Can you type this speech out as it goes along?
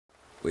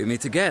We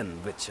meet again,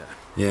 Witcher.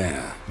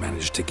 Yeah,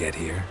 managed to get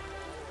here.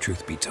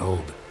 Truth be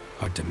told,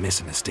 hard to miss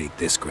an estate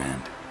this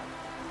grand.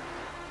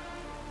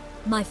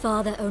 My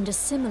father owned a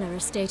similar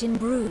estate in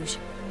Bruges.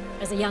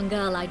 As a young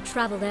girl, I'd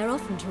travel there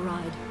often to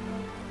ride.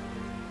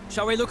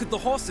 Shall we look at the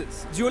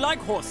horses? Do you like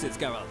horses,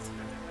 Geralt?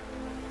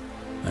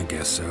 I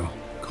guess so.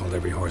 Called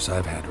every horse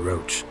I've had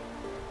Roach.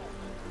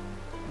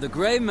 The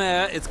grey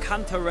mare is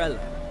Cantarella,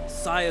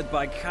 sired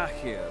by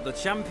Cahir, the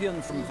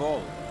champion from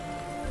Vol.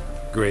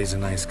 Grey's a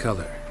nice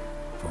color.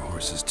 For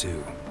horses,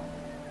 too.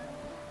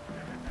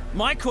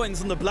 My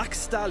coin's on the Black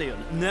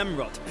Stallion,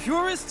 Nemrod,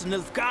 purest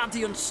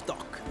Nilfgaardian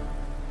stock.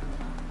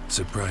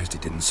 Surprised he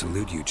didn't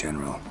salute you,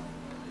 General.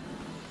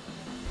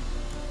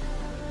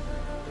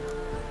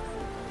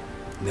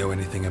 Know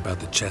anything about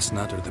the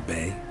Chestnut or the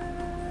Bay?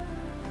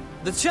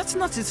 The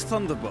Chestnut is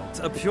Thunderbolt,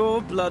 a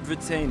pure-blood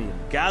Britannian,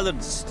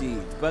 gallant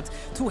steed, but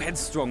too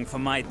headstrong for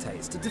my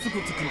taste,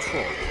 difficult to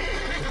control.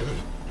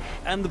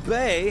 And the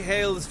Bay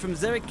hails from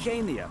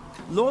Zerrikania.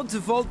 Lord de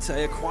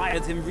Volte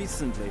acquired him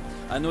recently.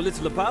 I know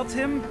little about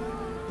him,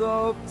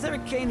 though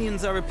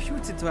Zerrikanians are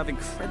reputed to have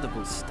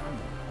incredible stamina.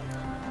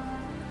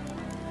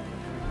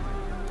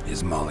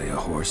 Is Molly a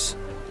horse?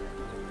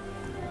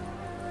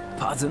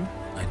 Pardon?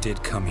 I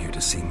did come here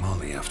to see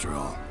Molly, after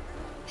all.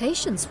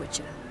 Patience,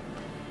 Witcher.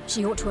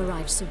 She ought to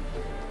arrive soon.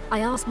 I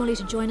asked Molly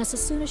to join us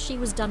as soon as she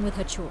was done with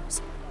her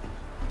chores.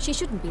 She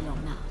shouldn't be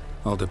long now.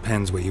 All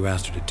depends what you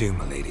asked her to do,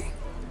 milady.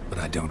 But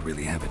I don't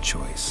really have a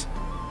choice.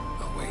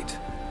 Oh, wait.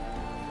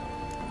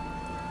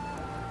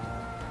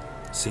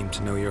 Seem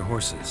to know your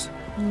horses.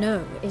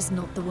 No is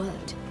not the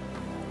word.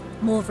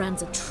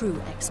 Morvrand's a true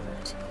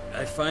expert.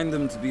 I find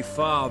them to be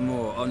far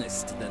more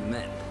honest than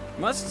men.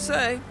 Must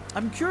say,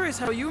 I'm curious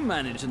how you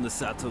manage in the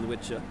saddle,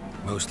 Witcher.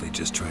 Mostly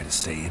just try to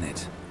stay in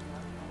it.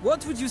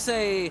 What would you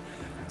say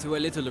to a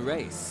little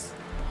race?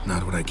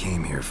 Not what I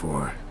came here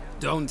for.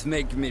 Don't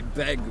make me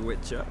beg,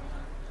 Witcher.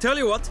 Tell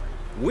you what,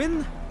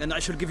 win, and I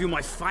shall give you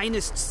my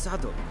finest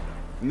saddle.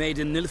 Made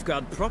in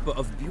Nilfgaard proper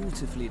of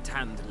beautifully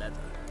tanned leather.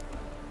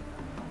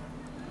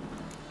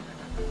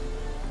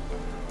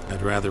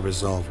 I'd rather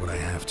resolve what I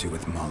have to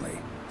with Molly.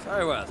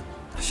 Very well.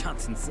 I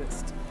shan't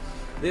insist.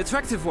 The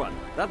attractive one,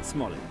 that's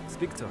Molly.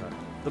 Speak to her.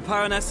 The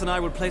Baroness and I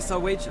will place our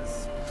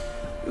wagers.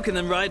 You can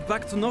then ride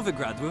back to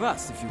Novigrad with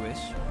us, if you wish.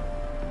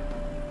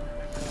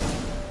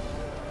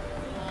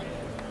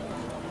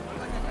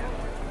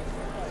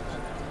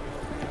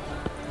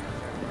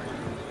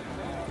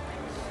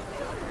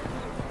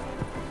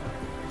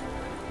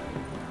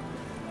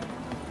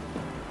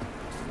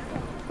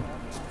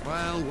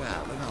 Well,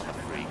 another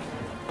freak.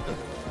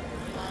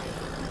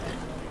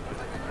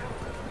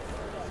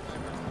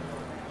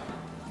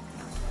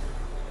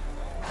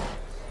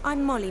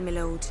 I'm Molly, my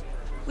lord.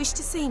 Wish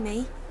to see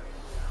me?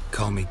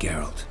 Call me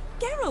Geralt.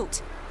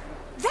 Geralt!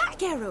 That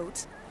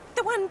Geralt!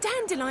 The one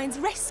Dandelion's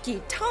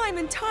rescued time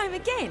and time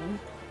again!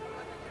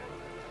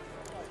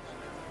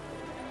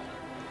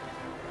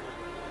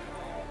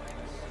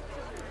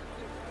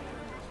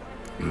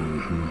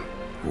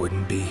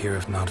 Wouldn't be here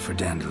if not for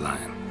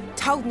Dandelion.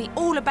 Told me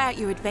all about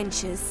your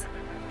adventures.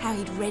 How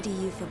he'd ready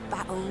you for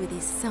battle with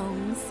his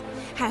songs.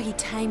 How he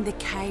tamed the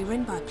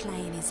Kayran by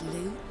playing his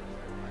lute.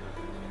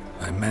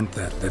 I meant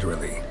that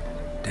literally.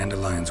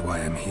 Dandelion's why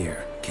I'm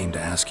here. Came to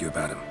ask you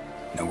about him.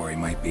 Know where he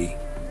might be?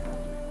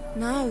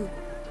 No.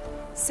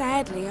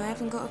 Sadly, I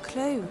haven't got a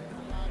clue.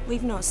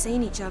 We've not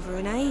seen each other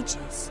in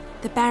ages.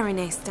 The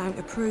Baroness don't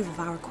approve of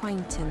our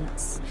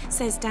acquaintance.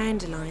 Says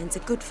Dandelion's a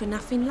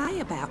good-for-nothing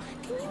layabout.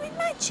 Can you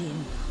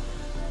imagine?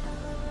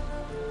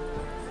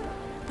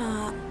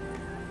 But...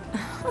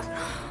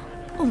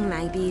 or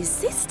maybe his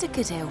sister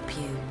could help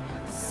you.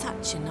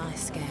 Such a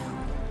nice girl.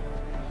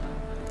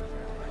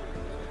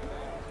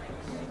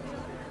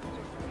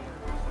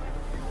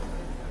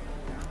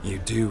 You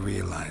do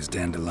realize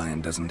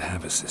Dandelion doesn't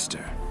have a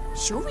sister.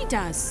 Sure he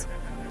does.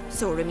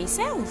 Saw her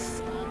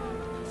myself.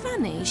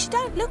 Funny, she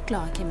don't look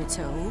like him at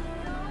all.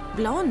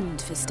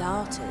 Blonde, for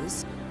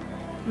starters.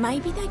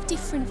 Maybe they've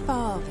different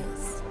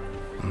fathers.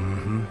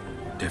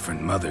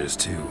 Different mothers,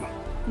 too.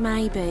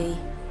 Maybe.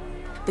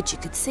 But you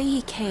could see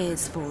he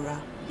cares for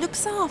her.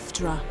 Looks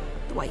after her.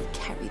 The way he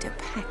carried her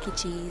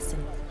packages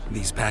and...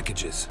 These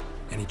packages,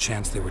 any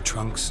chance they were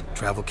trunks,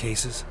 travel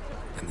cases?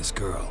 And this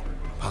girl,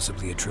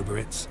 possibly a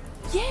Truberitz?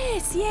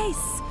 Yes,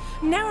 yes.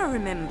 Now I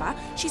remember,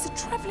 she's a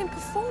travelling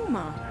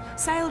performer.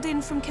 Sailed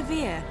in from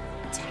Kavir.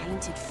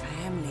 Talented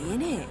family,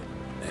 innit?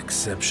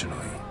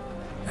 Exceptionally.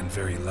 And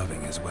very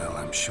loving as well,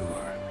 I'm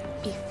sure.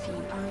 If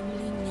you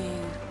only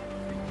knew.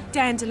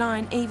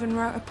 Dandelion even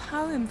wrote a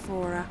poem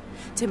for her.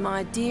 To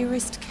my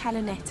dearest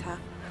Calinetta.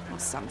 Or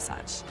some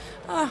such.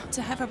 Oh,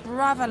 to have a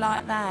brother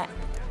like that.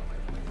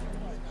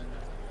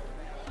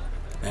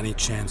 Any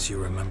chance you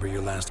remember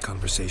your last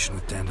conversation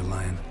with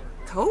Dandelion?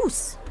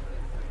 Course.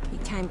 He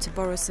came to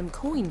borrow some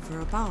coin for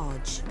a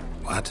barge.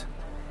 What?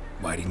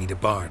 Why do you need a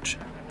barge?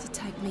 To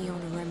take me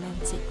on a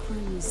romantic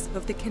cruise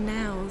of the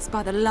canals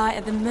by the light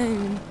of the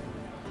moon.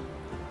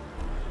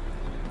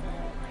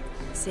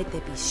 said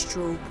there'd be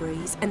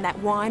strawberries and that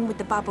wine with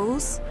the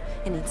bubbles,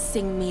 and he'd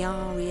sing me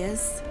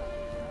arias.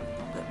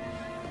 But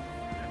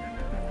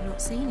I've not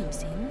seen him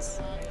since.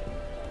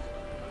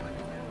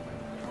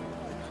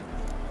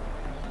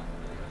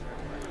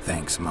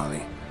 Thanks,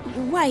 Molly.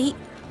 Wait,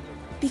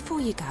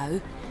 before you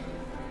go,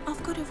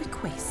 I've got a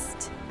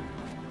request.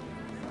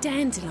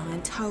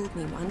 Dandelion told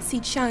me once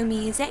he'd show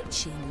me his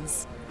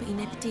etchings, but he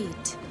never did.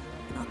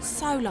 I'd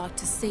so like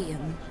to see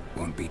them.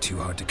 Won't be too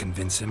hard to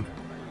convince him.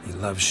 He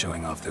loves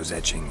showing off those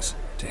etchings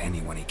to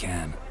anyone he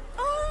can.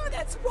 Oh,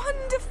 that's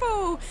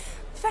wonderful!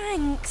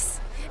 Thanks,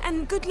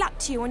 and good luck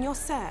to you on your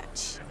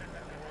search.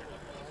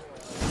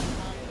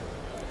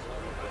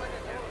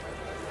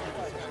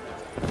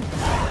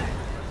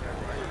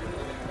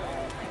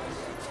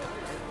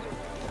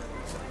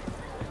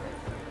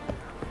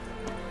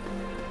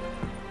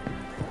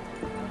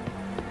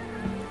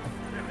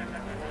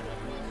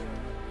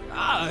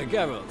 Ah,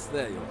 Geralt,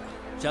 there you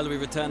are. Shall we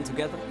return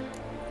together?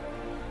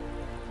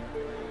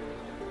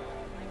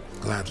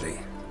 Gladly.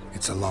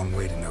 It's a long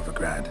way to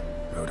Novigrad.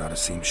 Road ought to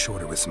seem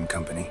shorter with some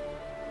company.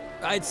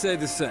 I'd say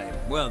the same.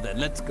 Well then,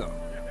 let's go.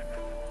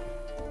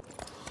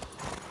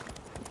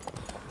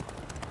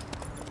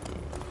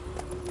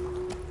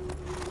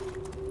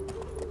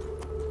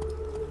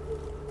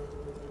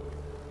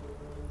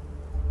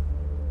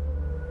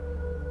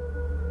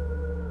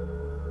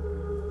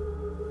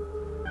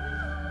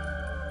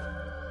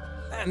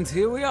 And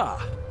here we are.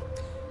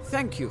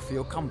 Thank you for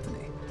your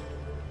company.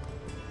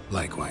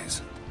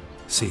 Likewise.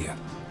 See ya.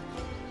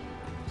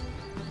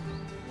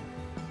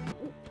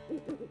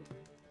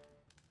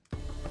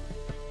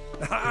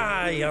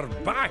 Ah, you're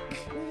back!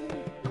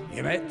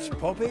 You met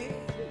Poppy?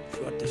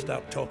 She ought to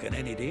start talking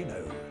any day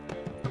now.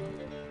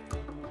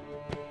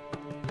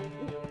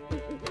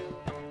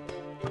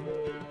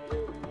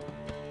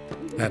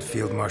 That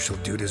Field Marshal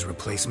Duda's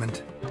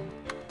replacement?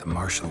 The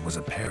Marshal was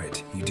a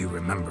parrot, you do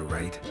remember,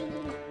 right?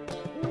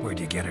 Where'd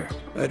you get her?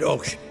 At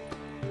auction.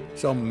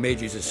 Some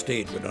mage's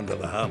estate went under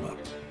the hammer.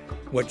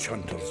 Witch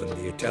hunters and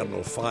the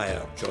Eternal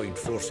Fire joined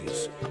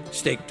forces,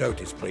 staked out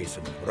his place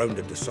and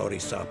rounded the sorry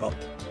sap up,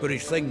 put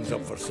his things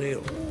up for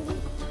sale.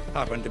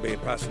 Happened to be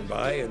passing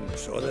by and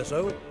saw this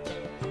out.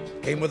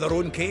 Came with their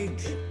own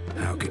cage.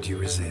 How could you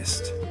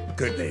resist?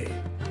 Could they?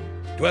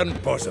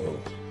 'Tweren't possible.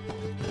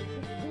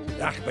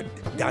 Ah, but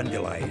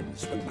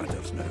Dandelion's what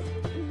matters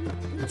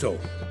now. So,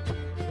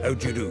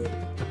 how'd you do?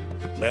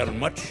 Learn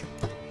much?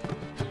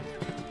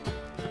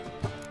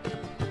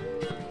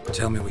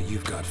 Tell me what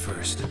you've got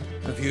first.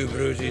 A few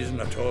bruises and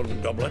a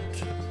torn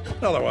doublet.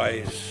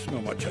 Otherwise,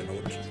 not much I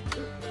note.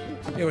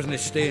 He wasn't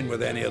staying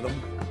with any of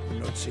them.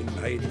 Not seen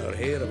hiding or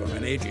hair of him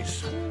in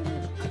ages.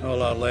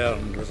 All I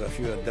learned was a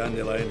few of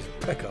Dandelion's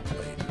pickup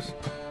lines.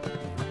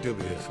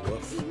 Dubious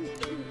worth.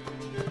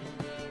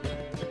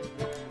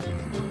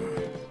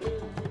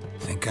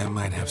 Think I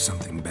might have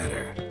something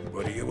better.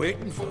 What are you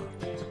waiting for?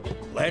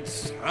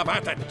 Let's have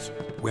at it.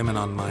 Women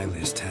on my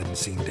list hadn't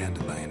seen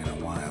Dandelion in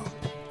a while.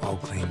 All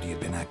claimed he had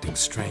been acting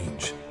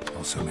strange.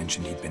 Also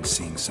mentioned he'd been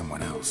seeing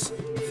someone else.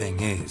 Thing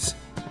is,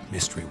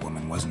 Mystery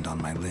Woman wasn't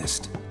on my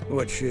list.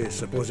 What's she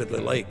supposedly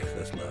like,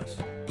 this lass?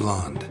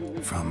 Blonde,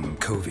 from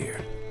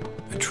Kovir.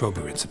 A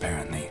Troberitz,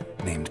 apparently,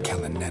 named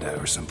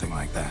Kalinetta or something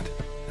like that.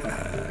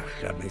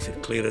 That makes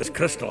it clear as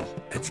crystal.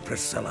 It's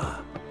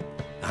Priscilla.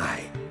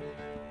 Aye.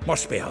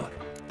 Must be her.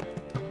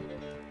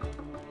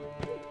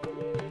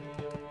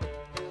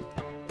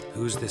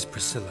 Who's this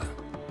Priscilla?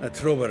 A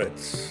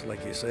Troberitz,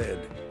 like you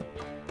said.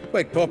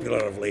 Quite popular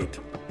of late.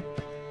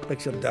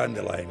 Picture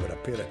Dandelion with a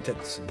pair of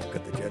tits and you've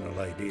got the general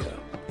idea.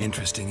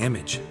 Interesting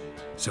image.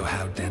 So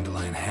how'd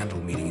Dandelion handle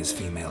meeting his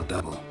female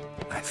double?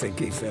 I think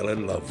he fell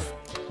in love.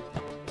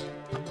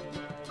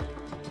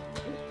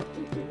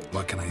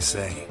 What can I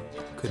say?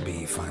 Could be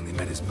he finally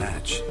met his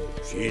match.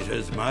 She's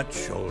his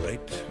match, all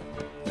right.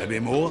 Maybe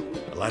more.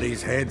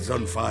 Laddie's head's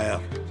on fire.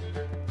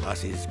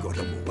 Lassie's got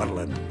him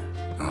whirling.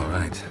 All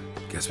right.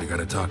 Guess we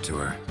gotta talk to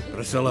her.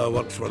 Priscilla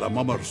works with a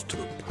mummers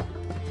troupe.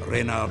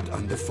 Reynard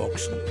and the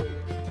Foxen.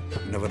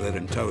 Whenever they're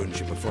in town,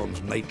 she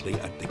performs nightly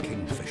at the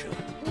Kingfisher.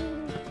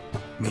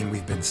 Mean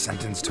we've been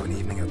sentenced to an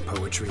evening of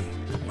poetry?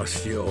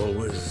 Must you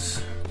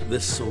always?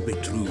 This'll be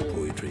true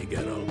poetry,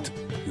 Geralt.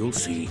 You'll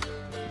see.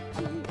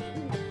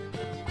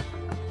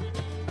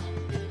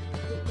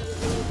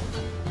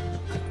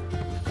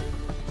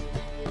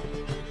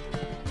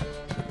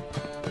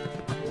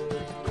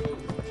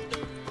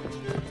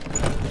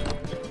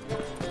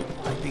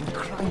 I've been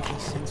cranky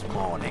since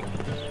morning.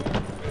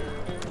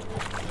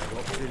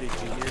 What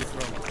village are you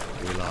from?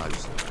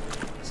 Willows.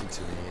 It's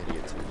into the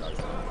area to Willows.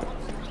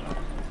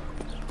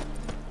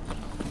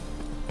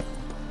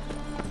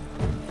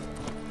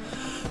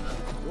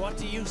 What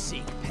do you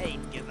seek,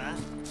 pain giver?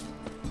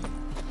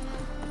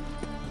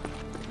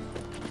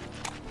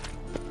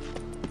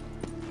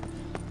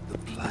 The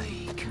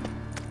plague.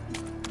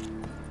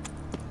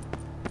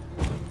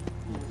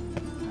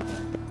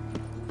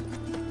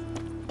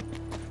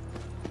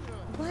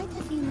 Why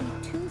does he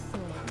need two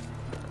swords?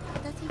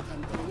 Does he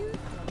tend to use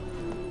them?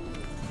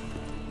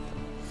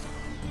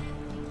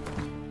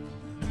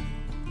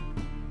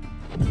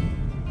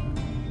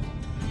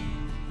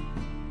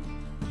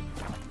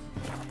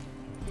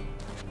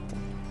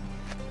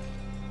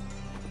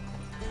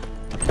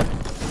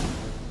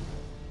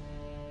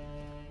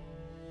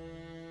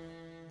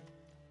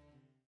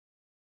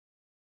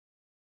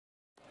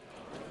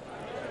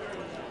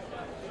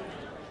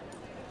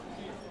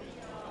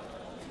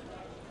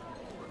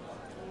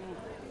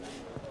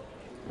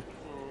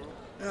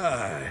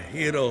 Ah,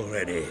 here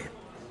already.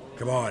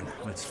 Come on,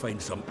 let's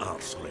find some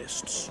arse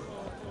rests.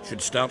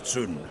 Should start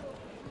soon.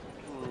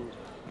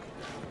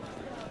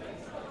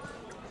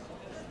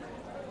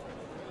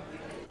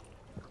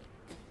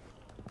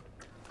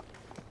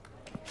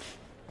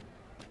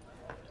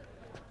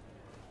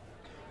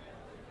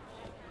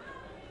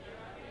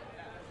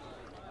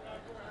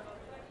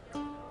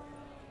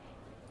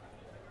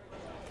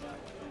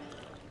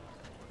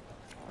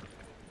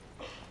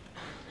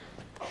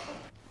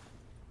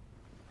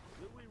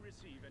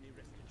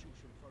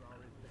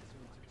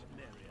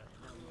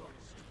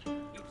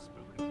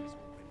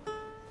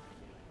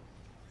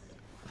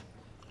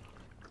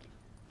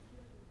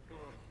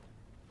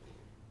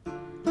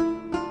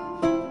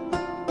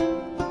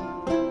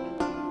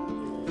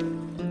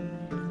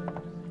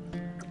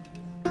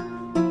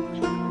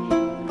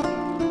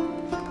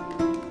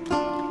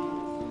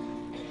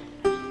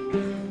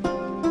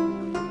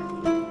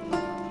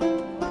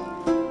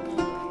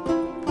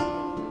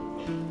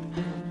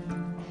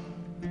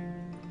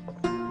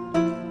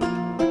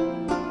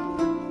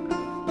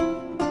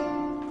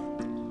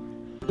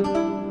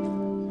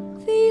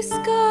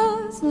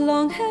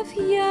 Have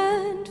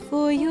yearned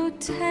for your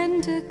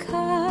tender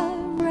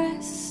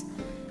caress,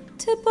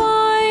 to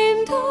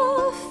bind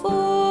our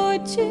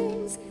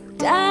fortunes.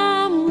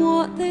 Damn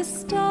what the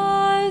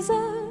stars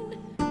own.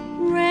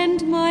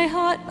 Rend my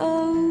heart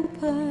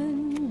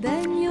open,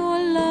 then your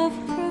love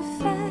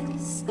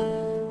profess.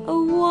 A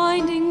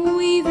winding,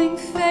 weaving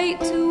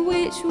fate to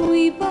which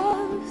we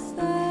both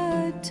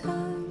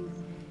atone.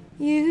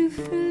 You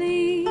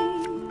flee,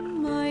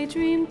 my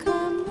dream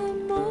come the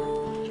morning.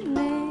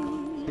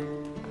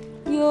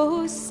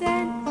 Your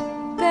scent,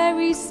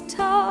 berries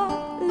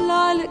tart,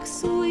 lilac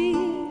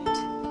sweet.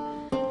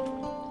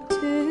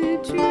 To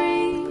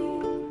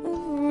dream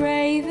of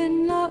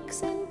raven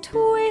locks and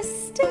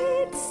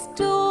twisted,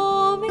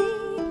 stormy,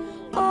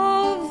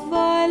 of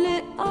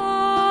violet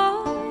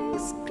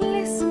eyes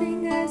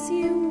glistening as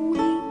you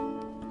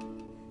weep.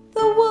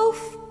 The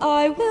wolf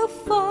I will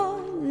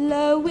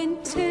follow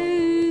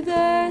into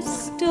the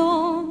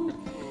storm,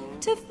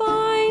 to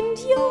find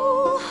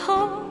your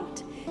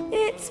heart,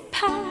 its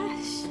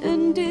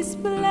passion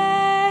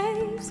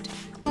displaced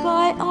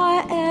by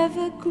our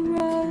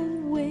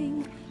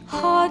ever-growing,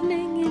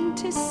 hardening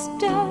into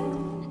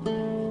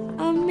stone,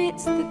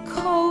 amidst the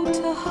cold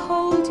to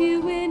hold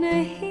you in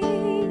a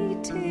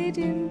heated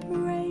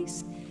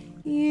embrace.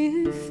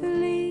 You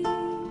flee,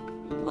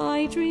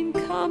 my dream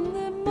come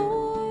the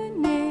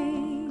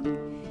morning.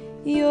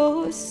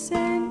 Your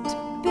scent,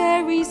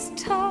 berries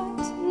tart,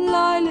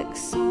 lilac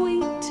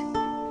sweet.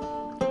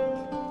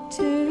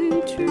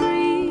 To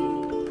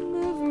dream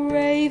of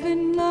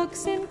raven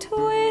locks and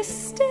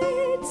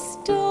twisted,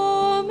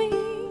 stormy,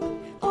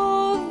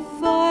 of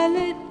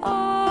violet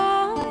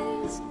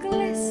eyes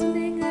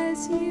glistening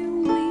as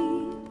you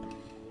weep.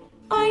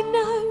 I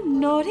know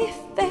not if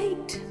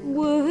fate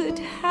would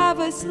have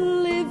us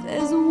live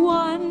as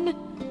one,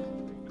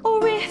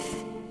 or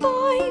if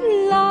by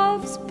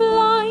love's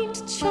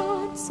blind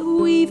chance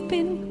we've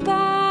been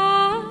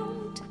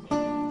bound.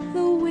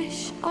 The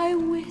wish I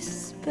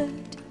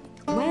whispered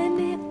when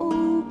it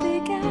all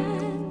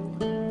began,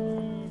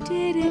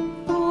 did it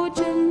forge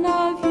a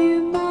love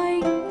you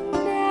might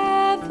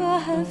never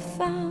have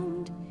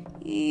found?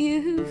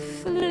 You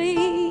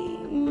flee,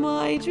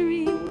 my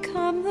dream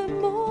come the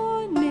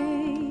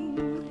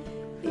morning.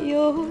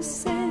 Your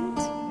scent,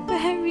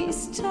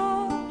 berries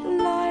tart,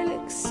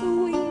 lilac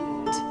sweet.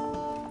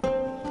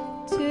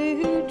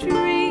 To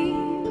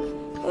dream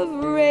of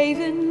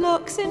raven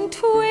locks and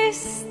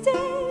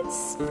twisted,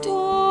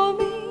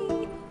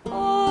 stormy,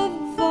 of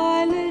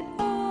violet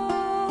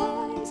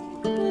eyes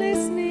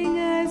glistening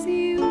as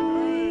you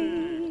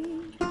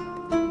weep.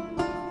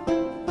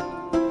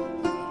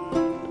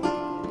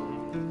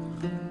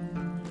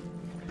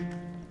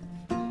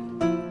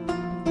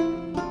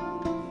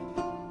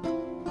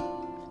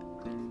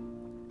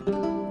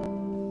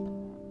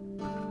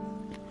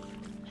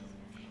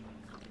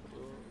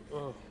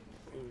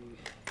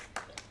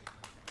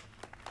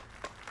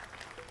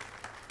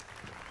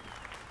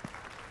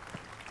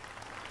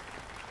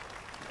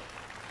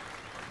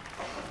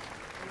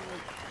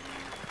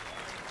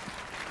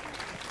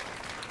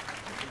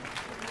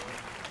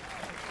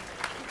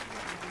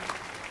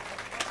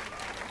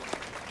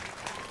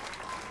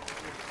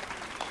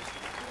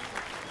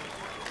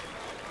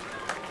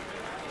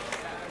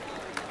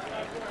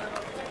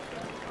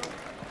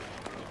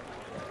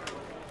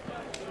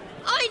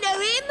 I know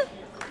him!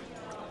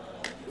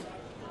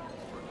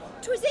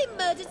 'Twas him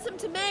murdered some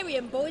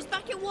Temerian boys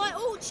back in White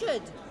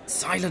Orchard.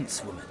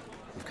 Silence, woman.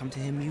 We've come to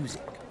hear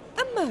music.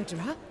 A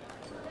murderer?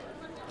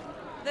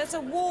 There's a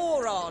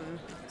war on.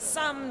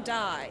 Some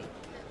die.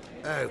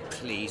 Oh,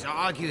 please,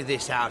 argue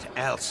this out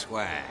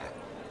elsewhere.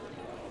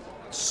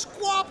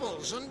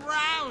 Squabbles and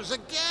rows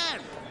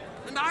again!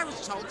 And I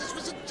was told this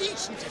was a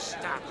decent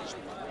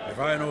establishment. If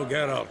I know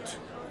Geralt,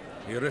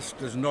 he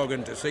risked his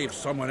noggin to save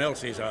someone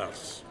else's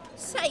arse.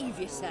 Save,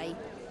 you say?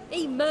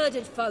 He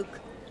murdered folk.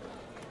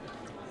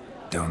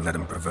 Don't let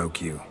him provoke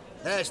you.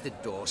 There's the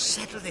door.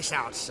 Settle this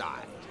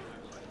outside.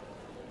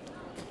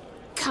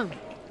 Come.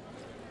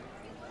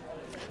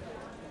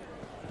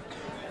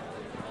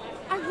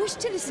 I wish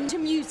to listen to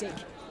music.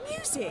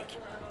 Music!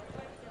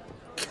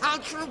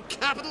 Cultural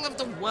capital of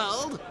the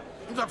world?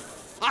 The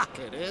fuck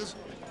it is.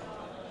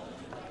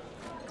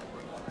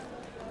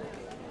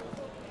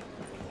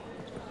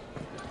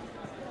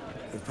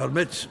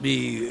 Permit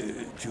me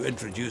to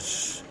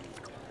introduce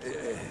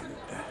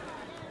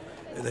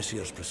this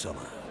here's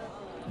Priscilla,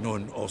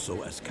 known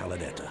also as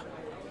Caladetta.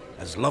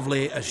 As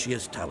lovely as she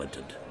is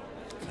talented.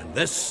 And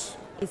this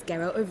is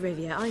Geralt of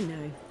Rivia, I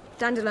know.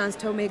 Dandelion's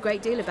told me a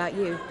great deal about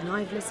you, and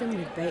I've listened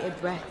with bated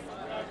breath.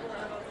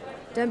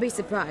 Don't be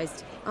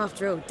surprised.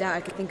 After all, doubt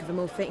I could think of a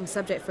more fitting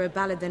subject for a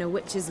ballad than a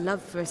witch's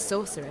love for a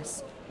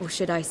sorceress. Or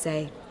should I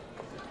say,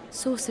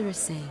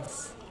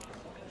 sorceresses.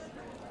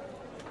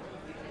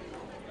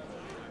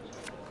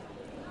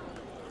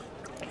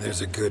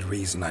 There's a good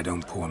reason I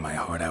don't pour my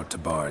heart out to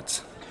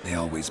bards. They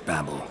always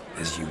babble,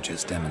 as you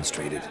just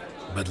demonstrated.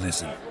 But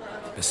listen,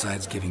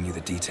 besides giving you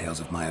the details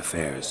of my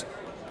affairs,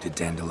 did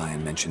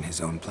Dandelion mention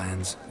his own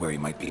plans, where he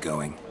might be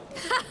going?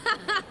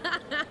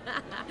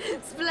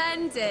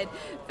 Splendid.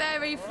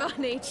 Very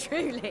funny,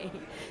 truly.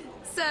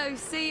 So,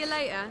 see you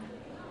later.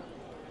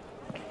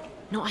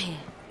 Not here.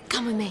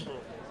 Come with me.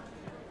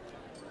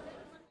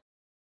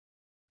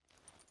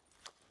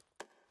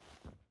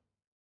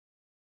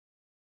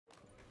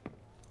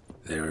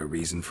 There a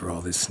reason for all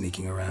this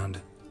sneaking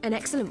around? An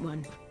excellent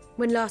one.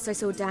 When last I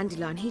saw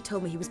Dandelion, he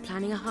told me he was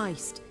planning a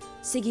heist.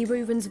 Siggy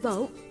Reuven's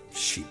vault.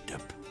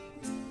 Sheepdip.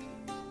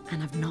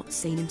 And I've not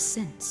seen him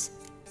since.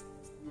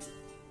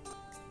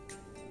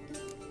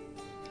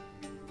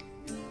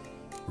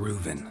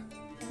 Reuven.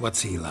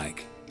 What's he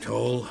like?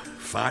 Tall,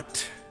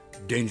 fat,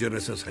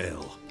 dangerous as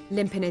hell.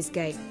 Limp in his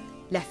gait.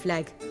 Left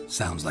leg.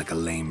 Sounds like a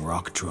lame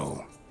rock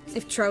troll.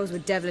 If trolls were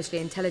devilishly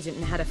intelligent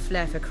and had a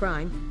flair for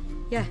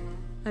crime, yeah,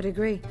 I'd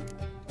agree.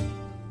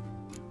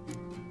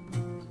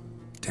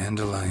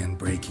 Dandelion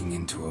breaking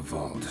into a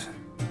vault.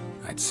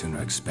 I'd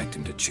sooner expect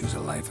him to choose a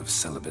life of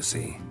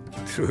celibacy.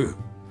 True.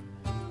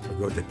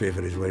 Forgot to pay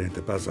for his wine at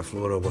the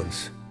Passiflora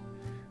once.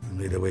 And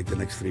laid awake the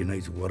next 3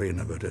 nights worrying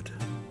about it.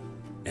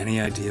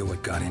 Any idea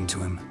what got into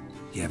him?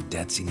 He have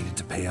debts he needed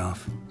to pay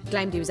off?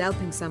 Claimed he was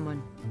helping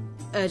someone.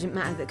 Urgent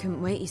matter that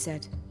couldn't wait, he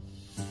said.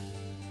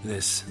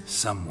 This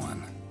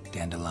someone,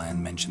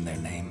 Dandelion mentioned their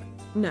name?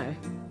 No.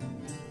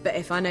 But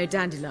if I know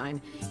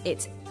Dandelion,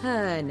 it's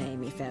her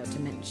name he failed to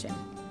mention.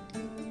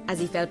 As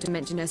he failed to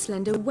mention her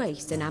slender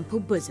waist and ample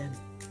bosom.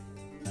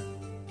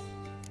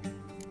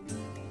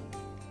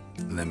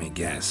 Let me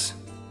guess.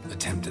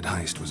 Attempted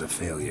heist was a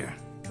failure.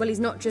 Well, he's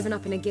not driven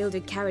up in a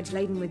gilded carriage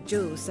laden with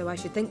jewels, so I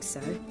should think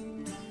so.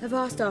 I've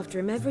asked after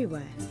him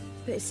everywhere,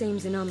 but it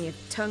seems an army of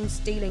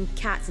tongue-stealing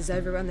cats has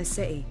overrun the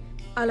city.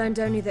 I learned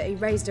only that he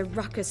raised a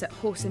ruckus at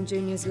Whoreson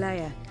Jr.'s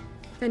lair.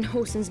 Then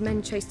Whoreson's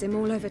men chased him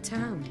all over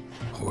town.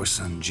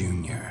 Whoreson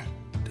Jr.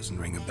 Doesn't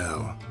ring a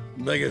bell.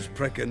 Biggest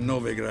prick in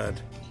Novigrad.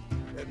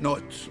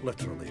 Not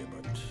literally,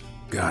 but...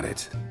 Got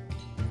it.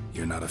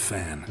 You're not a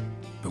fan.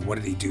 But what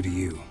did he do to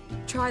you?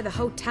 Try the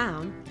whole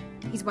town.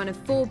 He's one of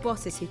 4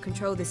 bosses who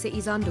control the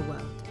city's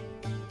underworld.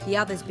 The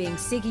others being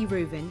Siggy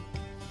Reuven,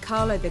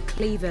 Carlo the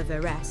Cleaver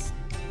Varese,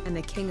 and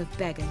the King of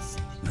Beggars.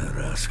 The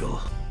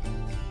rascal.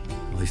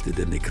 At least he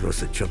didn't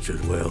cross the church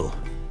as well.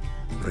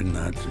 Bring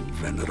that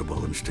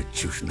venerable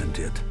institution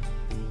into it.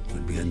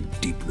 We'd be in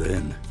deep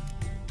then.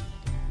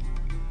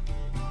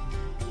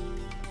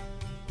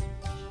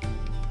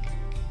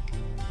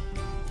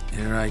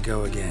 Here I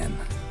go again,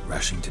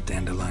 rushing to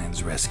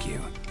Dandelion's rescue.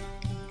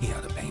 He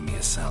ought to pay me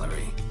a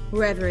salary.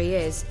 Wherever he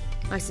is,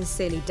 I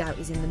sincerely doubt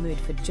he's in the mood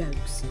for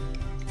jokes.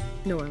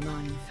 Nor am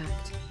I, in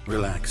fact.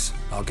 Relax.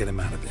 I'll get him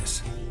out of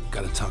this.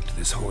 Gotta talk to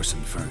this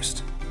Whoreson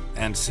first.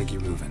 And Siggy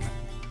Reuven.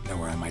 Know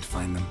where I might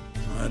find them?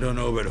 I don't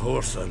know about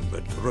Whoreson,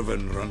 but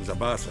Reuven runs a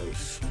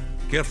bathhouse.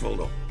 Careful,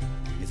 though.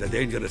 He's a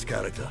dangerous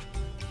character.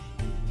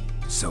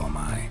 So am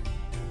I.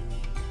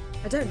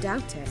 I don't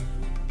doubt it.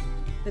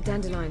 But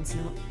Dandelion's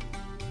not.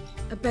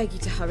 I beg you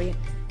to hurry.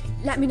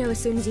 Let me know as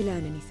soon as you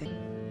learn anything.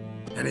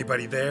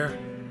 Anybody there?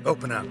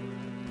 Open up.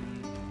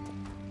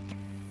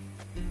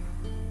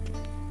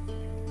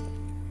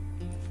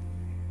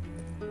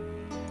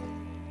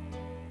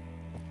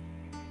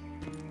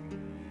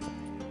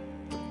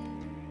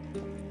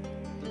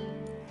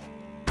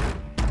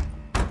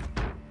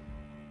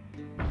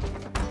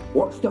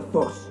 What's the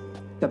fuss?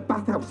 The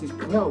bathhouse is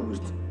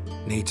closed.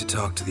 Need to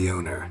talk to the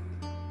owner.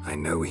 I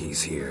know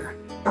he's here.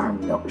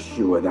 I'm not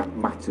sure that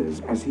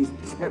matters, as he's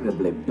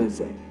terribly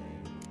busy.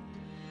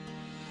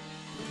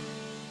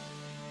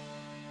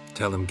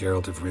 Tell him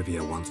Geralt of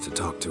Rivia wants to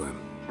talk to him.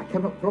 I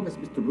cannot promise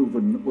Mr.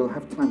 Reuven will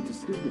have time to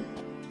see him.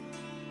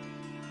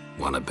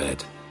 Wanna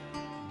bet?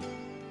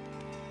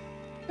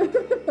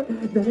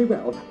 Very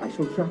well, I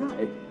shall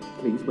try.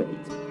 Please wait.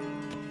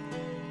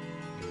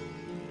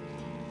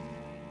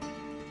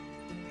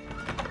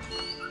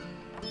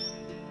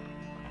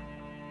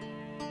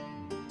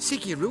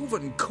 Siggy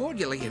Reuven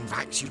cordially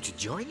invites you to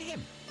join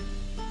him.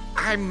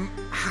 I'm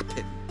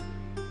happy.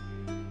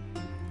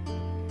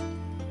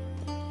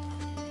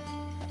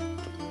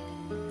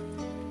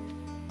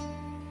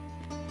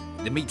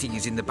 The meeting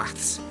is in the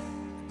baths.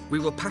 We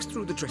will pass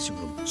through the dressing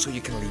room so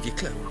you can leave your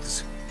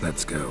clothes.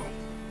 Let's go.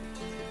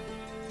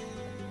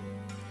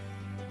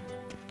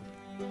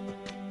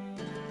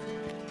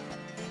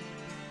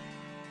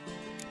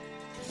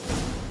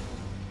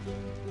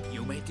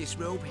 You made this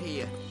robe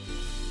here.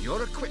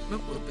 Your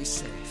equipment will be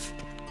safe.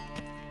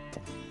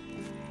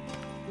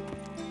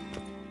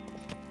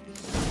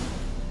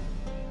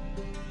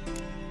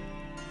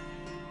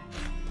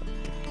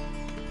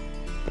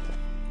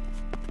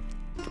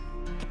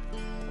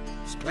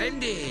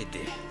 Splendid!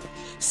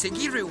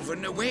 Siggy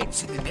Reuven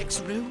awaits in the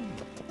next room.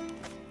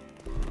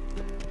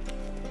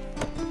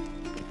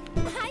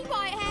 Hey,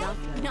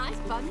 Whitehead! Nice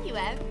bum you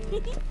have.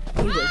 You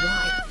were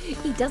right.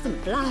 He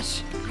doesn't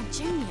blush. And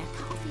Junior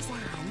cut off his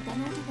hand,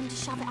 then ordered them to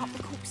shove it up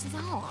the corpse's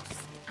arse.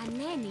 And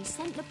then he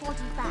sent the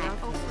body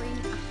back, offering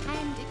a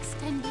hand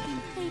extended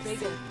in peace.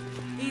 Bigger.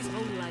 He's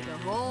on like a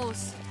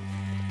horse.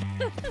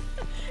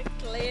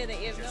 Clear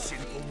that you've It's a not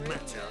simple been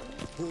matter.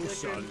 Poor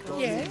son got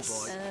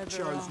Yes? an invite,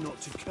 chose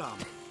not to come.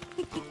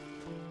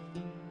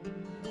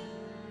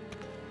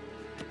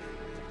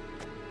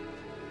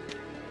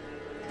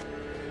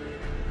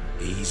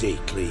 Easy,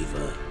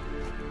 Cleaver.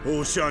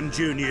 Orson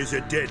Jr.'s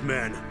a dead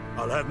man.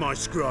 I'll have my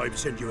scribe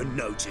send you a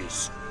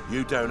notice.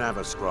 You don't have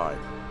a scribe.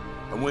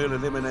 And we'll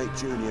eliminate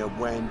Junior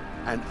when,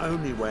 and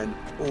only when,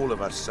 all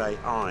of us say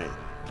aye.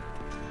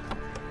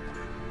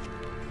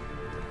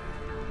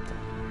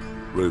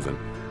 Reuven,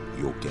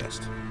 your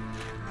guest.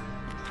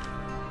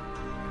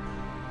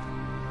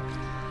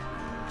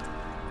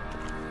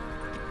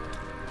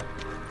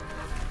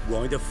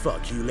 Why the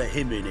fuck you let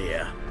him in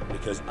here?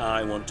 Because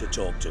I want to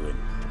talk to him.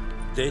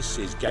 This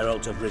is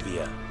Geralt of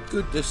Rivia.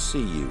 Good to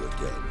see you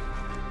again.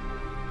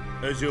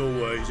 As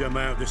always, I'm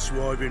out the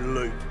swiving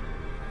loop.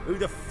 Who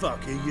the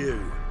fuck are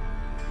you?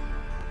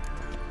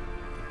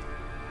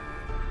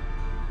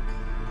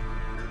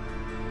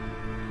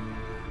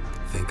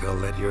 Think I'll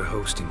let your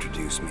host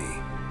introduce me.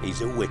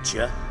 He's a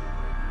witcher.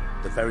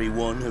 The very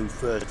one who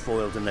first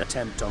foiled an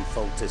attempt on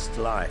Foltest's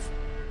life,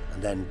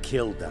 and then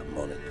killed that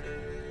monarch.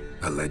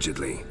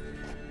 Allegedly.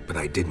 But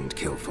I didn't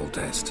kill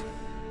Foltest.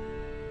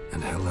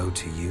 And hello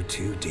to you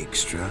too,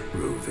 Dijkstra,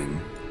 Reuven,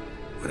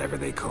 whatever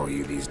they call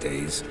you these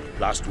days.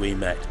 Last we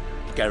met,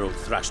 Geralt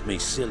thrashed me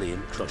silly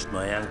and crushed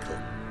my ankle.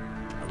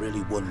 I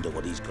really wonder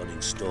what he's got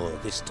in store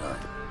this time.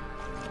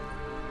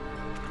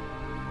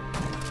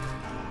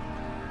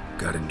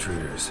 Got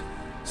intruders.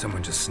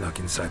 Someone just snuck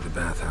inside the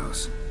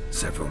bathhouse.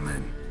 Several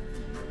men.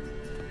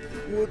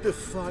 What the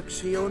fuck's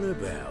he on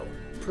about?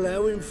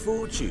 Ploughing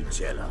fortune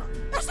teller?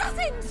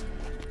 Assassins!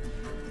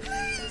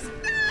 Please,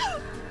 no!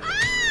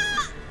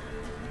 Ah!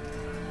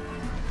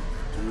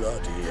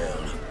 Bloody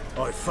hell.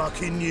 I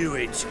fucking knew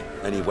it.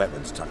 Any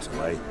weapons tucked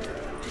away?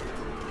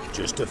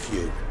 Just a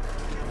few.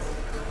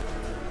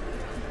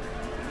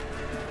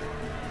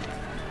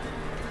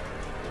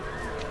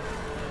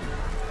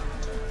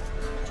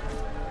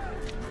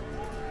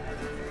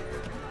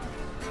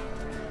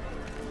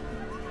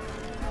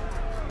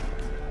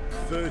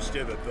 First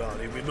ever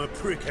party with my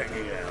prick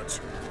hanging out.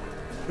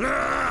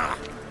 Ah!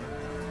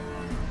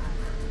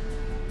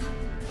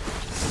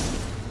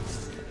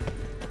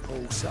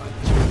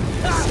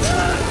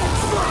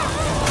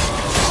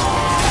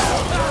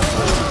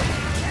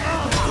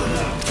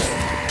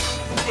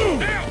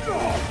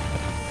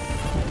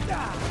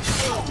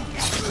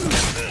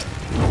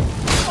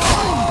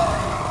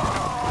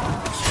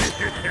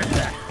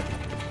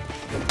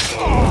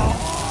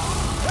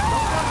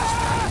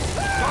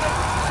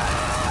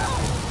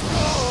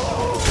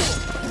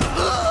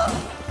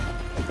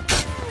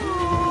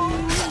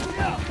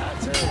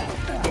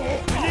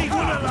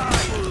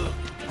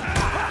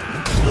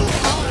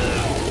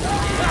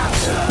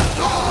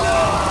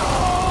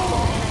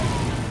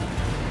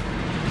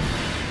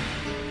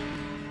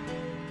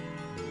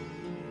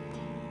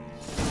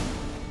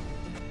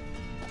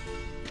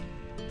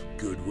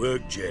 Good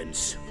work,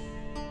 gents.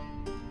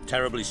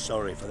 Terribly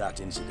sorry for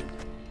that incident.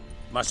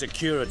 My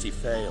security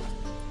failed.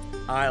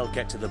 I'll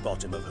get to the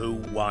bottom of who,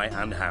 why,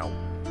 and how.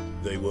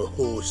 They were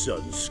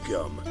Whoreson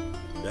scum.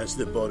 That's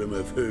the bottom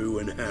of who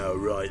and how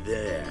right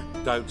there.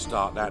 Don't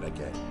start that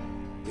again.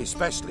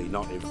 Especially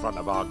not in front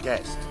of our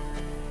guest.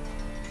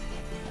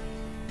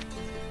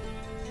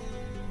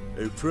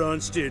 Who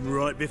pranced in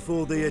right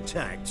before they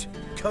attacked.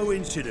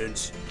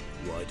 Coincidence?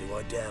 Why do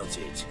I doubt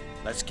it?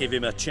 Let's give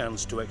him a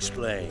chance to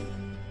explain.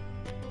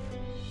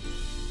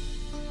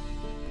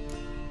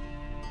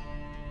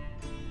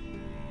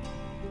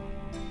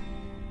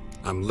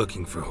 I'm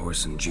looking for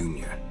Whoreson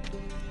Jr.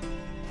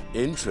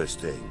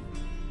 Interesting.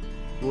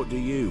 What do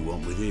you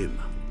want with him?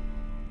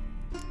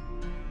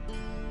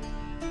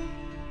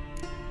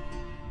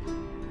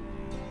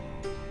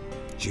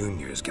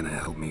 Junior's gonna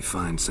help me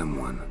find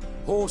someone.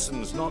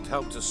 Whoreson's not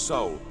helped a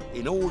soul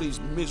in all his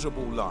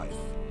miserable life.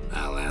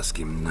 I'll ask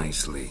him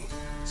nicely.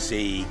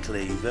 See,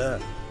 Cleaver?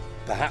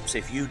 Perhaps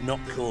if you'd not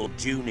called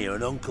Junior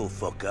an uncle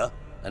fucker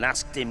and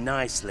asked him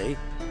nicely,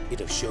 he'd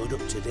have showed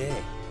up today.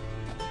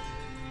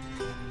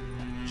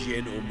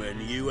 Gentlemen,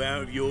 you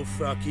out of your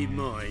fucking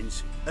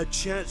minds? A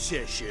chat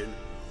session?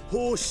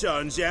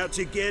 Whoreson's out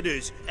to get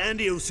us, and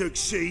he'll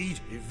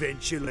succeed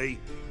eventually.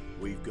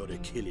 We've got to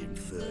kill him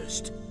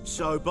first.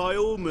 So by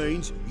all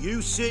means,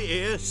 you sit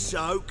here,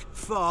 soak,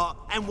 fart,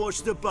 and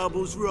watch the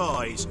bubbles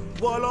rise,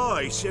 while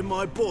I send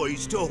my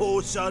boys to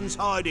Whoreson's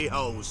hidey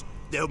holes.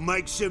 They'll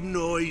make some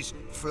noise,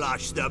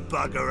 flush the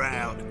bugger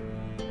out.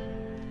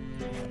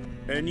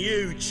 And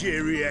you,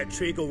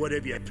 geriatric, or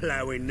whatever your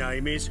ploughing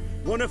name is,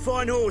 want to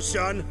find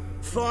Whoreson?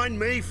 Find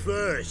me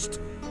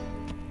first.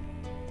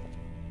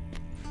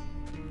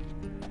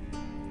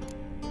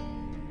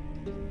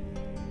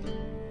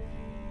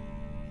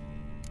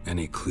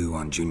 Any clue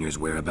on Junior's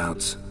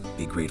whereabouts?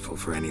 Be grateful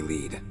for any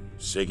lead.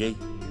 Siggy?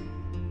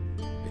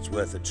 It's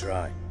worth a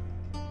try.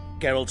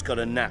 Geralt's got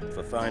a knack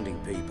for finding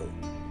people.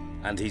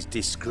 And he's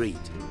discreet,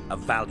 a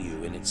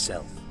value in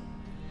itself.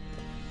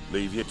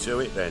 Leave you to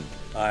it, then.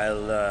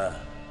 I'll,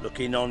 look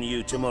in on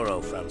you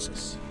tomorrow,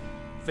 Francis.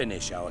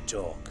 Finish our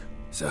talk.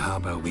 So how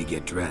about we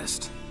get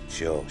dressed?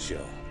 Sure.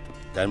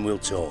 Then we'll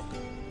talk.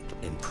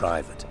 In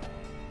private.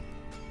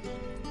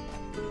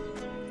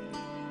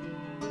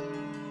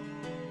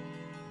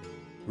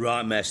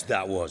 Right mess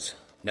that was.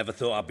 Never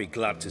thought I'd be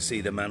glad to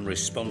see the man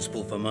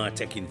responsible for my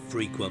taking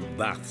frequent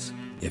baths.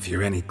 If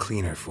you're any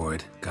cleaner for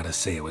it, gotta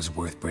say it was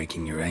worth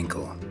breaking your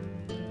ankle.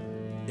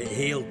 It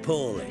healed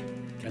poorly.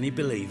 Can you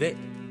believe it?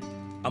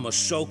 I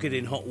must soak it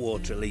in hot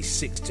water at least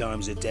 6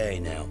 times a day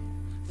now.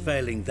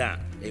 Failing that,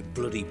 it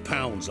bloody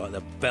pounds like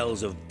the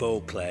bells of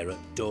Beauclair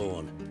at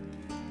dawn.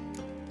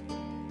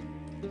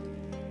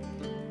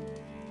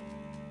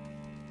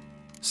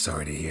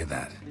 Sorry to hear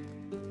that.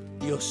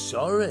 You're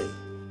sorry?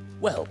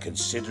 Well,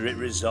 consider it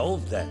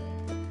resolved then.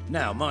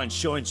 Now, mind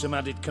showing some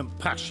added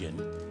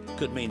compassion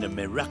could mean a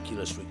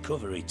miraculous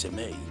recovery to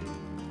me.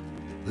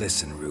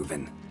 Listen,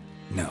 Reuven.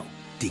 No,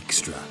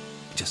 Dijkstra.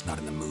 Just not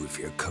in the mood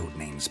for your code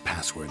names,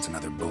 passwords, and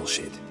other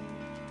bullshit.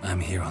 I'm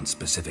here on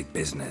specific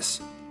business.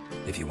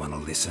 If you want to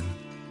listen,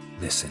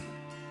 listen.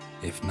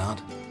 If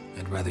not,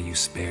 I'd rather you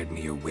spared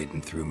me your wit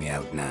and threw me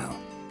out now.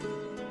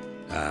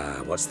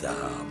 What's the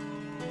harm?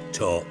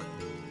 Talk.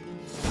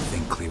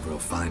 Think Cleaver will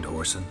find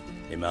Whoreson?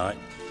 He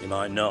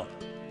might not.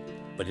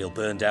 But he'll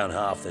burn down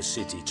half the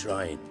city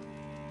trying.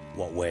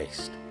 What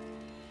waste?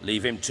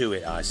 Leave him to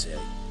it, I say.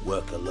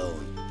 Work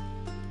alone.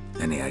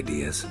 Any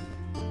ideas?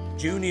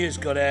 Junior's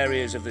got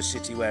areas of the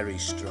city where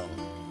he's strong.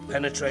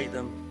 Penetrate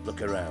them,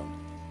 look around.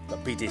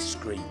 But be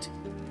discreet.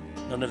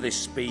 None of this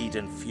speed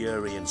and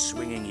fury and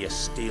swinging your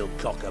steel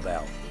cock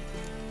about.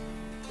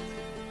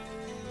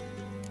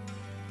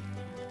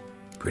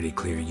 Pretty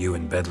clear you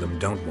and Bedlam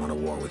don't want a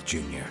war with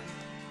Junior.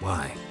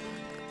 Why?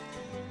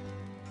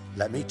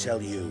 Let me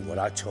tell you what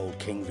I told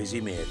King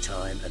Vizimir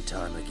time and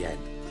time again.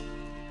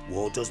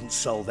 War doesn't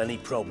solve any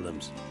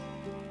problems.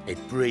 It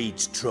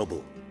breeds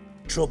trouble.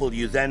 Trouble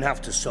you then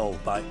have to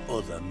solve by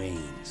other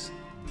means.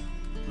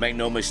 Make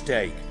no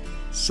mistake,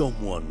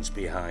 someone's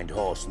behind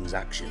Whoreson's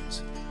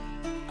actions.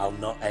 I'll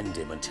not end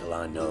him until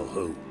I know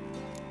who.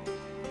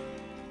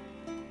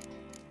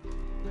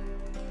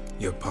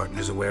 Your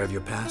partner's aware of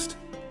your past?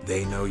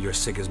 They know you're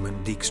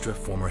Sigismund Dijkstra,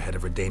 former head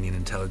of Redanian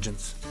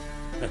intelligence?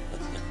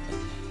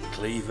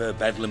 Cleaver,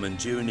 Bedlam and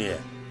Junior.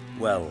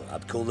 Well,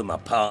 I'd call them my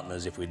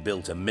partners if we'd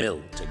built a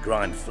mill to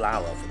grind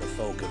flour for the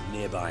folk of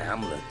nearby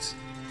hamlets.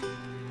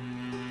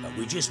 But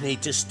we just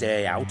need to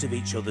stay out of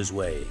each other's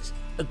ways,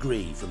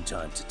 agree from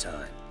time to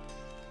time.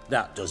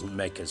 That doesn't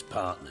make us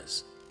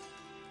partners.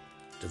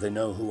 Do they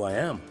know who I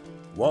am?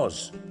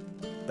 Was.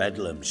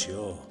 Bedlam,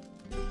 sure.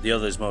 The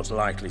others most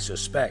likely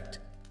suspect.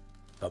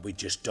 But we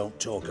just don't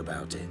talk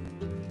about it.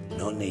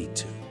 No need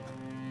to.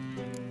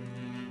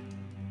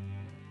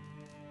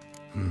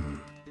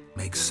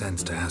 Makes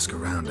sense to ask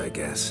around, I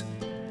guess.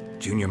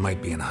 Junior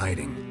might be in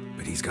hiding,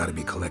 but he's got to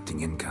be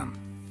collecting income.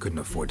 Couldn't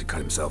afford to cut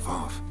himself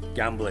off.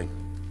 Gambling.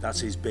 That's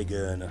his big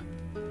earner.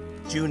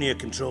 Junior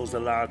controls the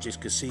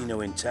largest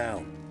casino in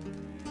town.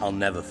 I'll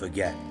never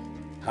forget.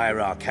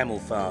 Hierarch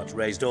Hemmelfart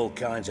raised all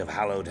kinds of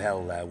hallowed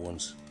hell there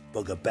once.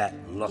 Bug a bet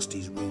and lost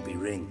his ruby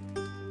ring.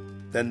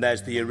 Then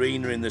there's the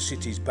arena in the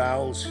city's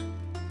bowels.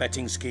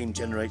 Betting scheme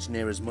generates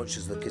near as much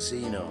as the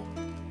casino.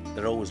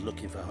 They're always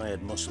looking for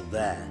hired muscle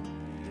there.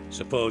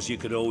 Suppose you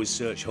could always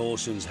search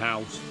Whoreson's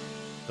house,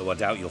 though I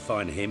doubt you'll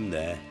find him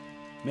there.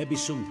 Maybe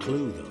some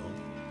clue, though.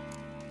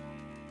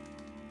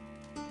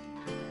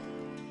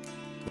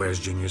 Where's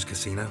Junior's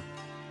casino?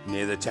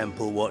 Near the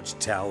Temple Watch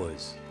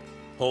Towers.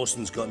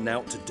 Whoreson's got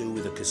naught to do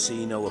with the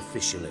casino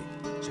officially,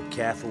 so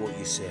careful what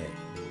you say.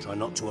 Try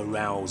not to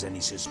arouse any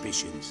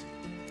suspicions.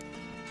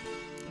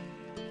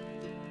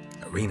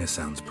 Arena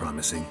sounds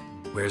promising.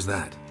 Where's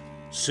that?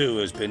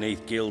 Sewers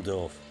beneath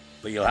Gildorf,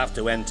 but you'll have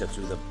to enter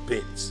through the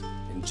pits,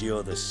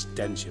 endure the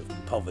stench of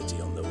poverty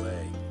on the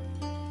way.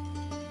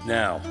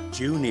 Now,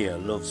 Junior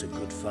loves a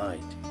good fight.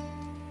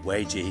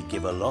 Wager he'd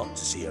give a lot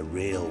to see a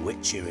real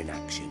Witcher in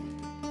action.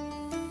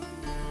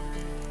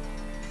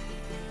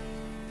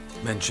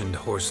 Mentioned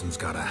Whoreson's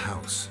got a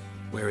house.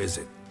 Where is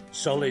it?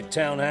 Solid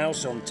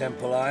townhouse on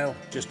Temple Isle,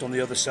 just on the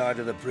other side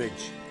of the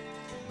bridge.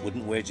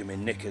 Wouldn't wager me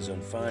knickers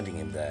on finding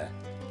him there.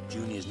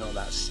 Junior's not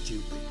that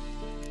stupid.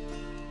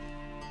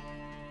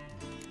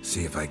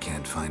 See if I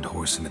can't find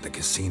Whoreson at the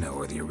casino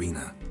or the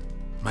arena.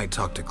 Might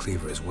talk to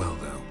Cleaver as well,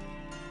 though.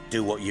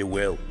 Do what you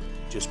will.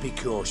 Just be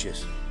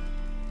cautious.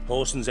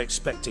 Whoreson's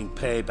expecting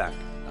payback,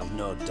 I've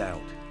no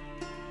doubt.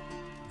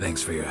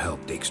 Thanks for your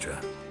help,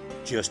 Dijkstra.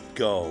 Just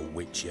go,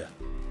 Witcher.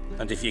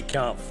 And if you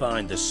can't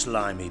find the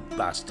slimy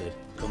bastard,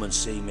 come and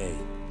see me.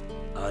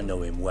 I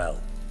know him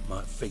well.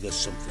 Might figure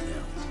something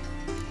out.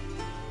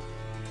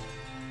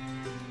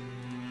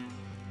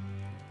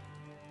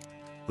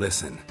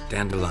 Listen,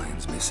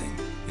 Dandelion's missing.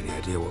 Any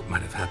idea what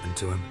might have happened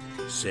to him?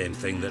 Same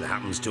thing that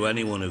happens to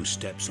anyone who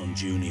steps on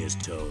Junior's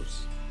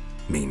toes.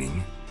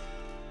 Meaning?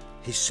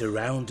 He's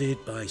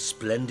surrounded by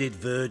splendid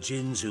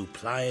virgins who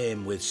ply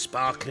him with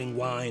sparkling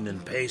wine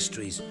and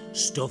pastries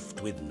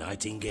stuffed with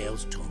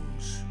nightingales'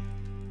 tongues.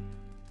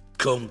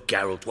 Come,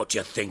 Geralt, what do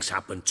you think's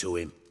happened to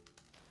him?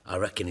 I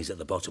reckon he's at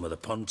the bottom of the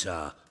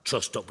Pontar,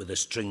 trussed up with the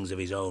strings of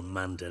his own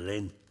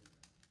mandolin.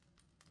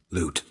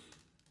 Loot.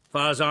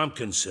 Far as I'm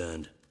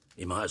concerned,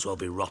 he might as well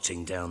be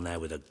rotting down there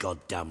with a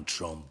goddamn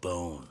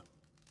trombone.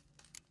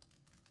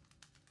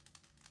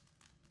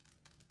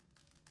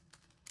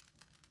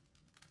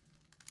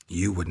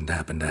 You wouldn't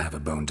happen to have a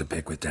bone to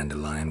pick with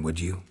Dandelion, would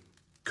you?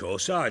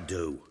 Course I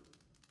do.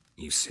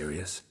 You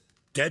serious?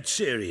 Dead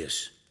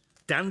serious.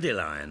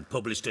 Dandelion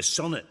published a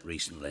sonnet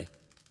recently.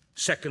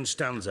 Second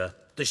stanza,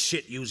 the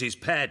shit uses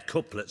paired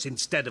couplets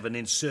instead of an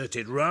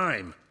inserted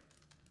rhyme.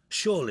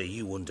 Surely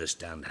you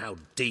understand how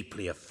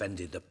deeply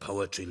offended the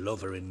poetry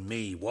lover in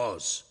me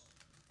was.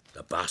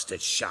 The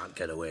bastard shan't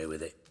get away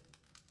with it.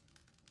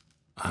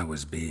 I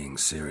was being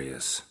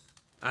serious.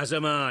 As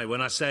am I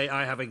when I say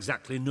I have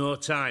exactly no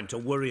time to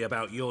worry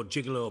about your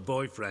gigolo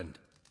boyfriend.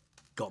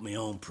 Got me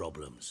own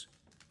problems.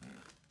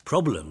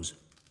 Problems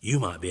you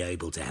might be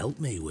able to help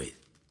me with.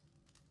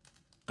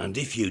 And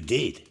if you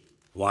did,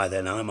 why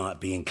then I might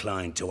be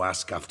inclined to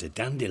ask after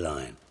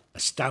Dandelion,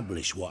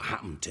 establish what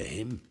happened to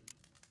him.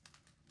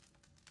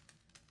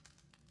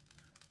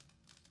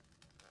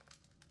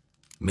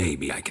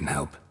 Maybe I can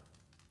help.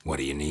 What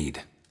do you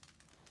need?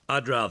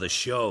 I'd rather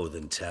show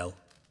than tell.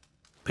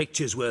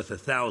 Picture's worth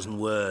 1,000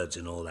 words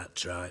and all that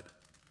tripe.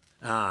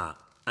 Ah,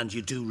 and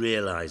you do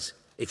realise,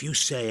 if you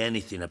say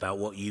anything about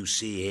what you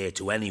see here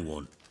to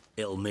anyone,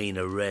 it'll mean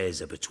a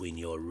razor between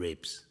your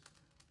ribs.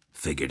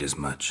 Figured as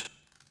much.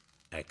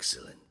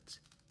 Excellent.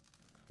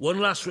 One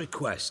last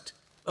request.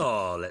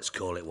 Oh, let's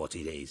call it what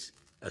it is.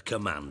 A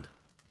command.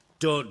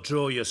 Don't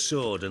draw your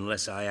sword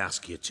unless I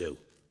ask you to.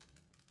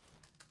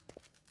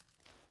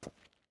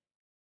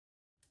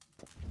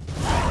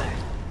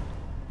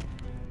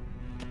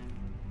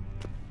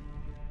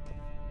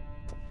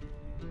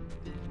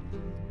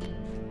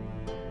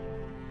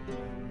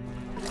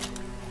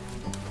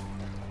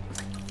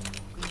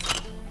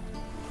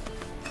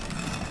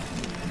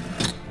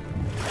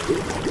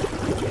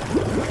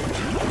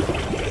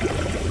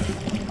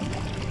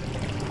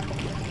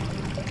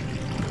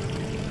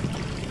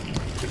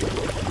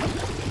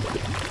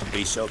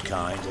 Be so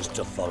kind as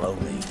to follow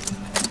me.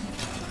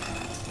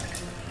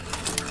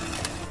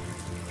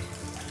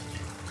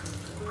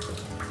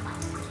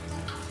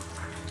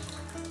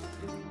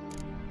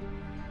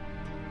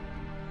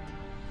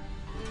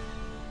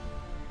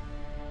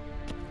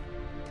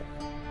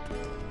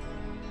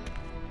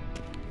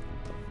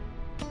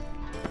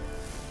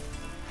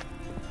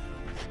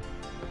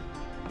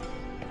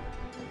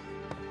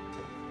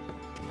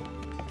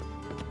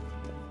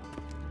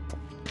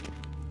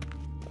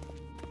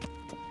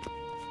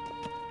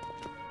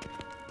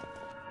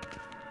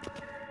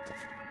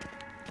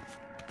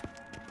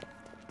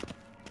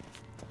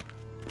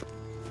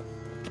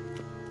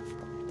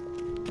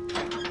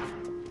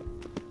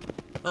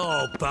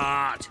 Oh,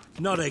 Bart,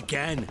 not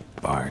again.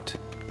 Bart.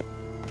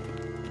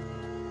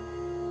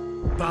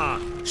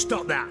 Bart,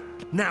 stop that,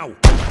 now.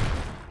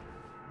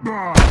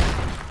 Bart,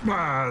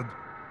 mad.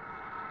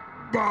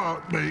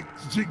 Bart makes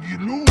Ziggy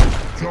lose,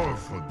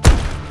 Jorford.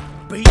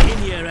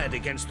 Beating your head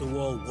against the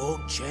wall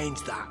won't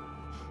change that.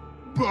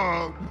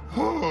 Bart,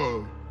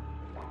 her.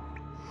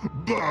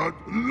 Bart,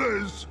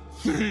 less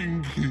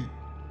thinky.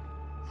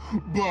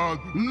 Bart,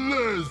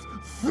 less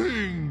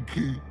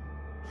thinky.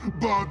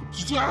 But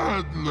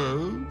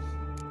Sadler.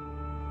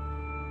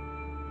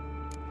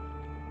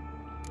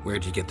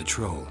 Where'd you get the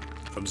troll?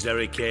 From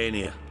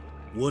Zerrikania.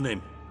 Won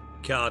him.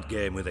 Card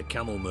game with a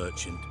camel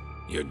merchant.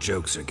 Your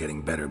jokes are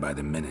getting better by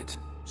the minute.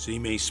 See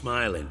me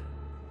smiling?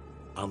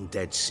 I'm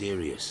dead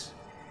serious.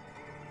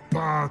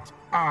 But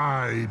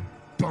I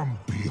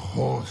bumpy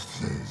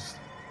horses.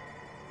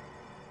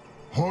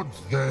 What's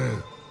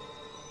there?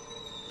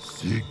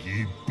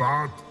 Siggy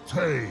Bart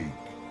take.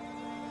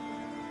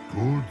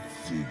 Good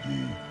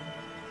Siggy.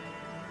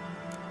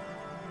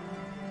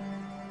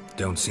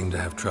 Don't seem to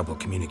have trouble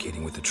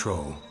communicating with the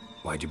troll.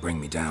 Why'd you bring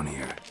me down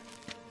here?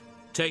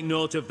 Take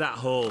note of that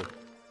hole.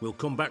 We'll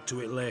come back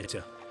to it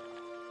later.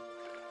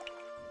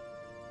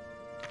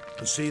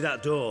 And see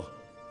that door?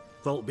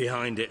 Vault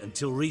behind it,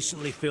 until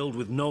recently filled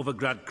with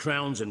Novigrad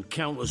crowns and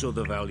countless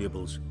other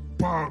valuables.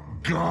 But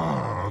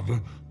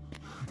God!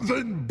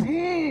 Then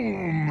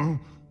boom!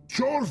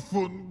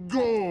 Jorfun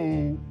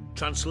go!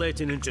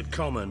 Translating into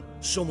common,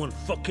 someone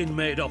fucking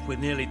made off with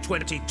nearly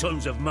 20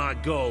 tons of my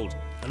gold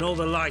and all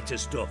the lighter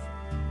stuff.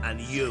 And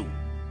you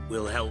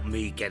will help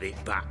me get it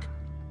back.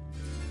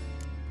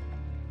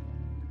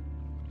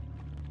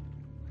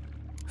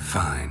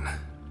 Fine.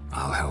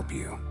 I'll help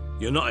you.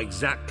 You're not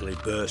exactly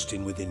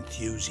bursting with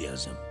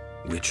enthusiasm.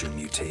 Witcher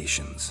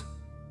mutations.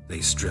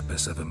 They strip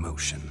us of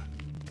emotion.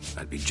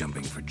 I'd be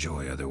jumping for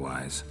joy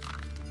otherwise.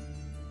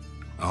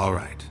 All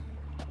right.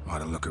 Ought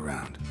to look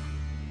around.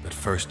 But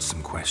first,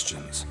 some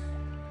questions.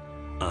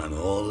 I'm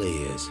all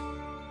ears.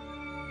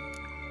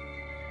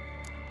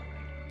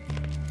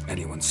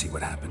 Anyone see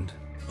what happened?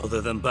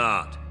 Other than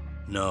Bart?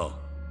 No.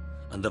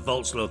 And the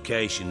vault's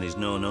location is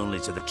known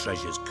only to the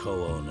treasure's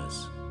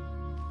co-owners.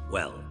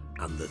 Well,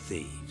 and the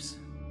thieves.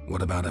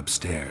 What about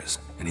upstairs?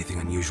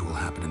 Anything unusual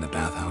happen in the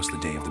bathhouse the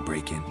day of the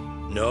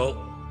break-in?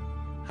 No.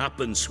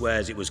 Happen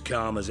swears it was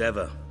calm as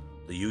ever.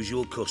 The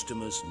usual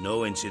customers,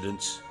 no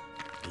incidents.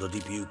 Bloody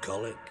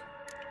bucolic.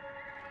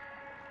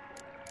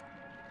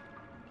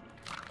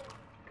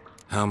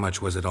 How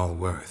much was it all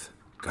worth?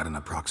 Got an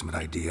approximate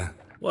idea?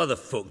 Why the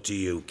fuck do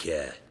you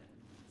care?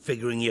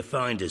 Figuring your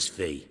finder's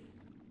fee.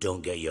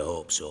 Don't get your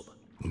hopes up.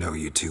 Know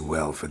you too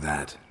well for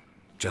that.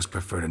 Just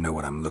prefer to know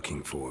what I'm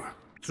looking for.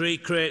 3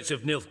 crates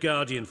of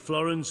Nilfgaardian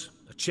florins,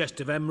 a chest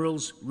of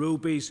emeralds,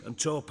 rubies and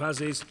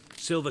topazes,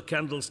 silver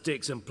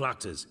candlesticks and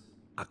platters.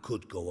 I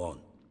could go on.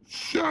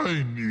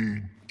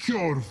 Shiny,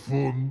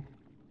 careful.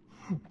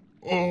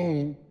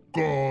 Oh,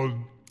 God.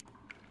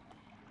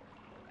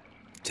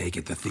 Take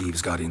it the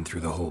thieves got in through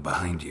the hole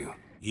behind you.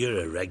 You're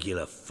a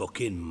regular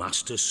fucking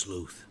master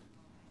sleuth.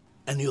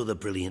 Any other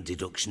brilliant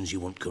deductions you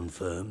want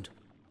confirmed?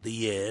 The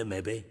year,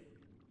 maybe?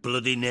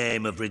 Bloody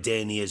name of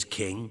Redania's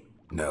king?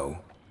 No,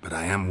 but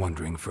I am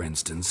wondering, for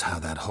instance, how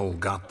that hole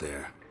got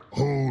there.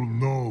 Hole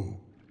no.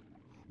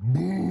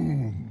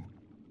 Boom.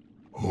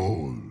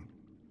 Hole.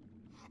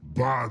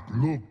 Bad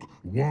look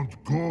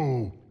won't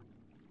go.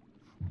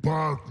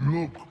 Bad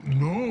look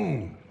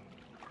no.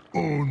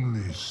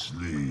 Only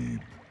sleep.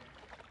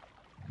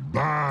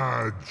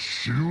 Bad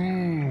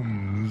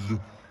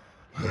shrooms.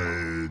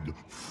 Head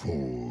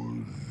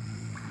falls.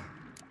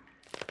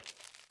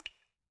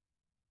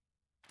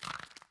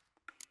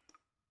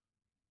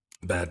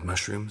 Bad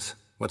mushrooms?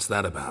 What's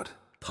that about?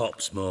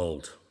 Pop's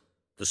mold.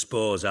 The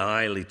spores are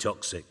highly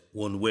toxic.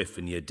 One whiff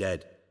and you're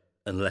dead.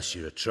 Unless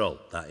you're a troll,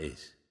 that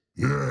is.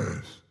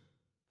 Yes.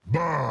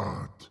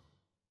 Bad.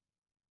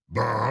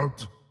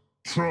 Bad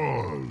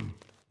troll.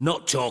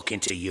 Not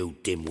talking to you,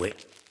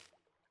 dimwit.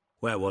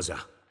 Where was I?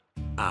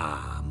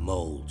 Ah,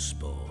 mold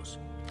spores.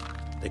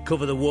 They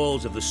cover the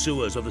walls of the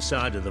sewers other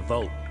side of the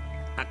vault.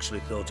 Actually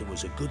thought it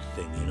was a good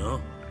thing, you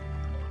know?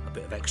 A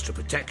bit of extra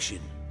protection.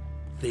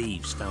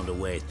 Thieves found a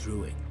way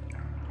through it.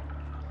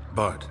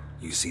 Bart,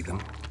 you see them?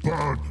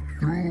 Bart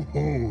through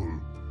hole.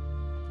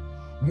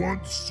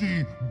 Want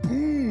see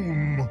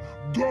boom.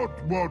 Got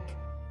what?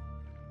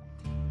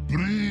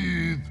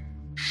 Breathe.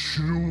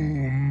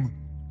 Shroom.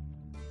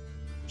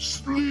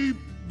 Sleep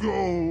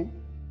go.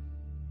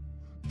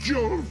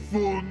 Your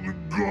phone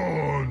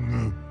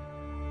gone.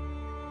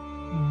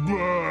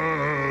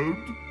 Bad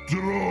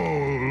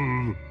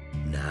troll.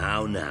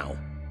 Now.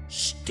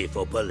 Stiff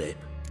up a lip.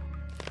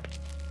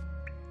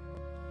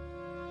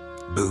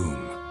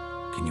 Boom.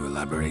 Can you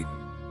elaborate?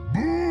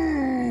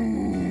 Boom.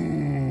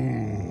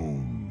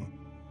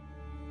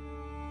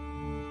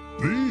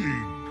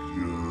 Big.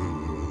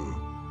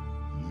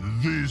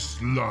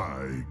 This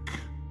like.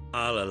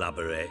 I'll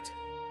elaborate.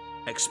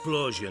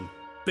 Explosion.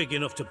 Big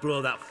enough to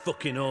blow that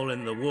fucking hole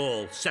in the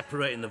wall,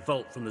 separating the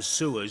vault from the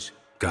sewers.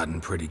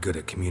 Gotten pretty good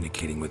at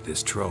communicating with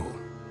this troll.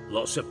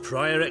 Lots of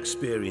prior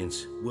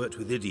experience. Worked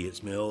with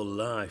idiots my whole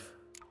life.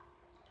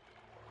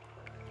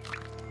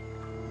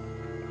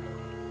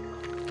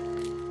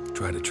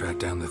 Try to track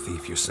down the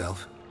thief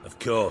yourself? Of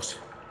course.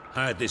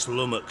 I had this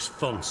lummox,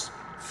 Fons,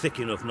 thick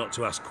enough not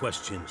to ask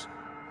questions.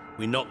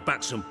 We knocked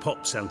back some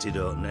Pop's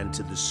antidote and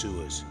entered the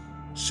sewers.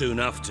 Soon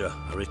after,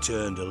 I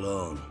returned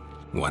alone.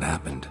 What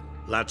happened?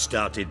 Lad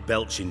started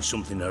belching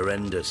something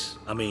horrendous.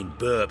 I mean,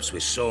 burps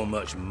with so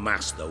much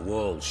mass the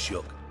walls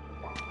shook.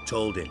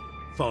 Told him,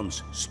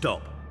 Fons,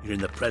 stop. You're in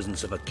the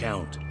presence of a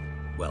count.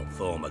 Well,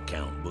 former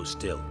count, but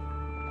still.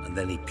 And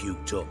then he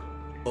puked up.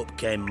 Up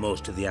came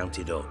most of the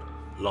antidote.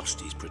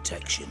 Lost his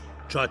protection.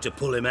 Tried to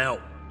pull him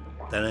out.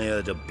 Then I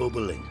heard a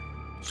bubbling.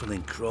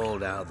 Something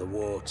crawled out of the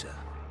water.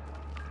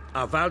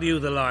 I value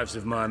the lives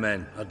of my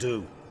men, I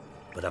do.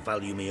 But I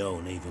value my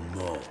own even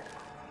more.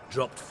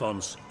 Dropped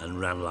Fons and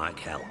ran like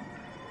hell.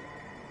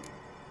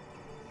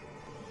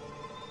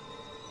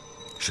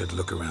 Should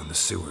look around the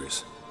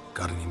sewers.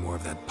 Got any more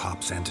of that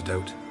Pop's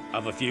antidote?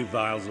 I've a few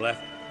vials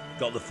left.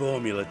 Got the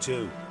formula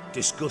too.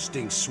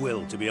 Disgusting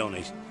swill, to be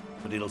honest.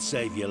 But it'll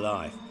save your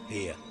life.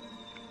 Here.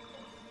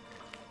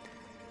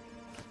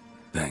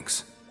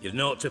 Thanks. You've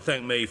naught to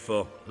thank me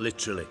for,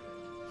 literally.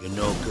 You're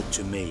no good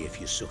to me if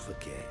you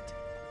suffocate.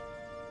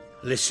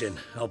 Listen,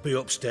 I'll be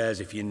upstairs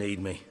if you need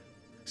me.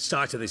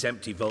 Sight of this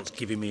empty vault's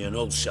giving me an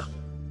ulcer.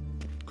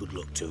 Good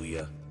luck to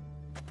you.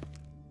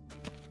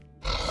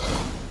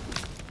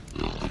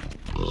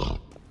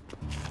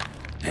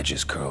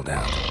 edges curled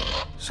out.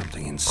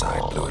 Something inside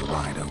blew it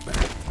wide open.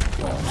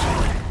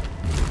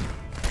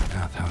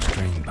 Bathhouse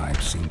drain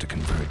pipes seemed to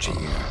converge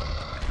here.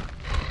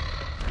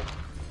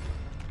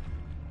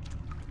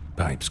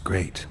 Pipes,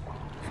 great.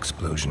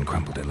 Explosion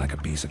crumpled it like a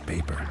piece of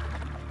paper.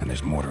 And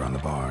there's mortar on the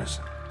bars.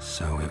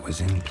 So it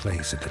was in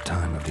place at the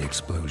time of the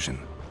explosion.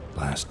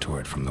 Blast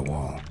tore it from the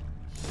wall.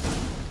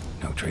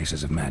 No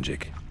traces of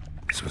magic.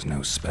 This was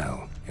no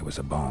spell. It was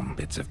a bomb.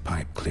 Bits of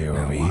pipe clear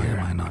over here. Why am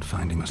I not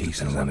finding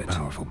pieces of it?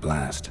 Powerful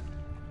blast.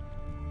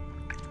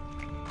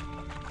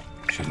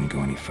 Shouldn't go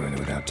any further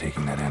without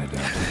taking that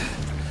antidote.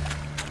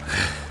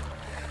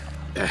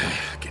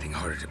 Getting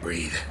harder to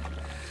breathe.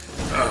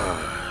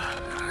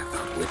 I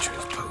thought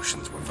Witcher's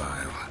potions were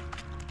vile.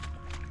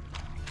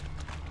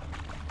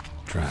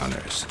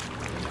 Drowners.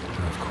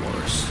 Of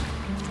course.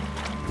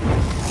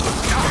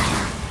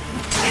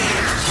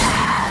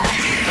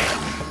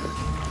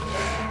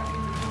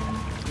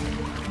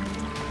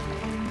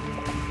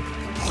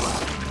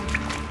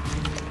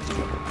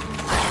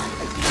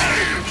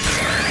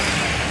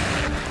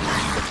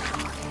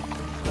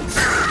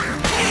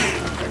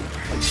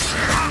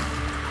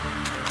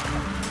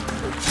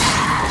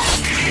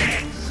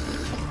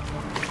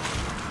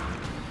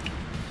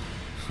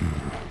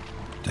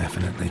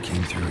 Definitely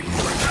came through here.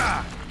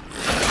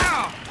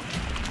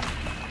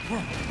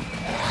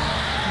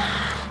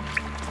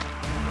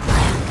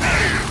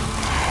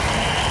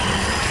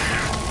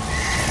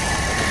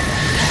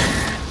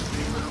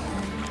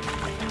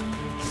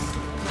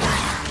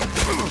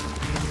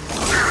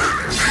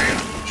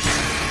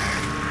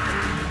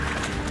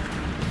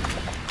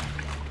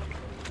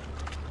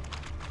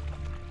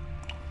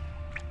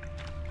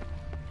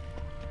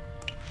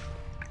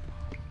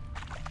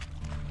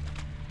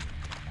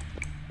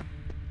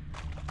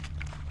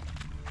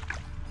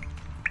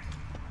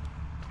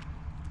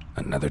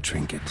 Another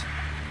trinket.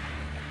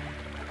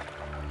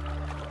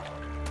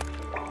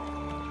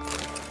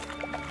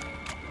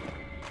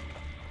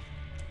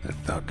 The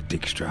thug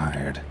Dijkstra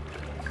hired.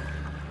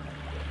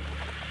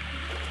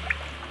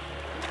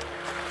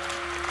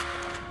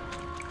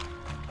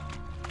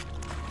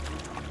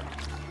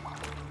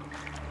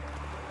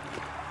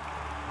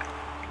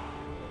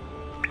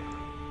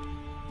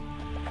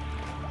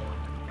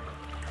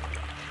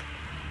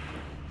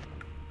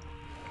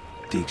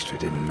 Dijkstra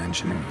didn't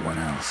mention anyone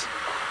else.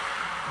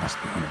 Must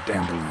be one of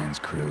Dandelion's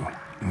crew.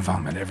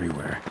 Vomit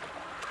everywhere.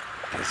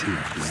 Guess he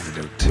had the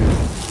antidote too.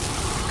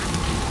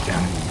 Couldn't keep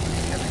down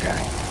the other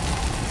guy.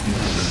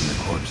 Burn the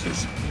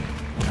corpses.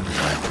 Another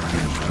guy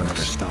running for her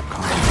to stop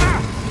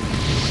calling.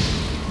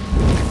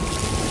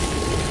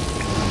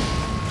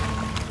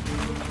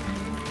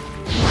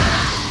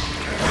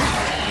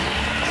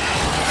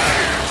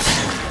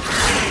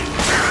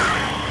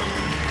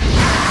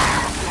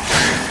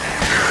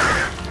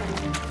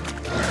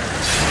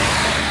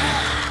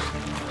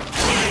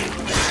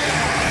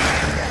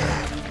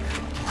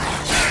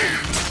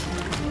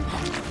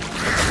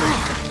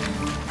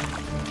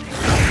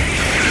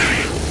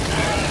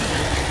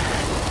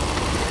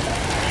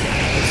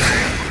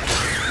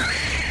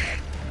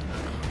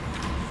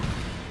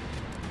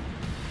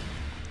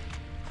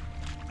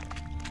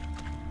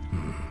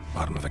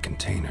 Bottom of a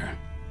container.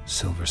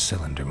 Silver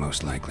cylinder,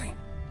 most likely.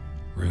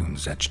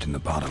 Runes etched in the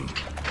bottom.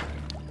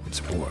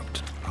 It's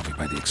warped, probably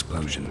by the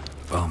explosion.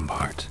 Bomb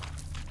part.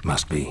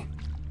 Must be.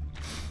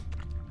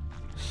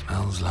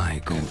 Smells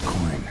like gold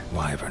coin,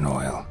 wyvern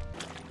oil.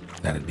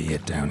 That'd be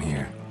it down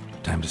here.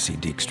 Time to see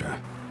Dijkstra.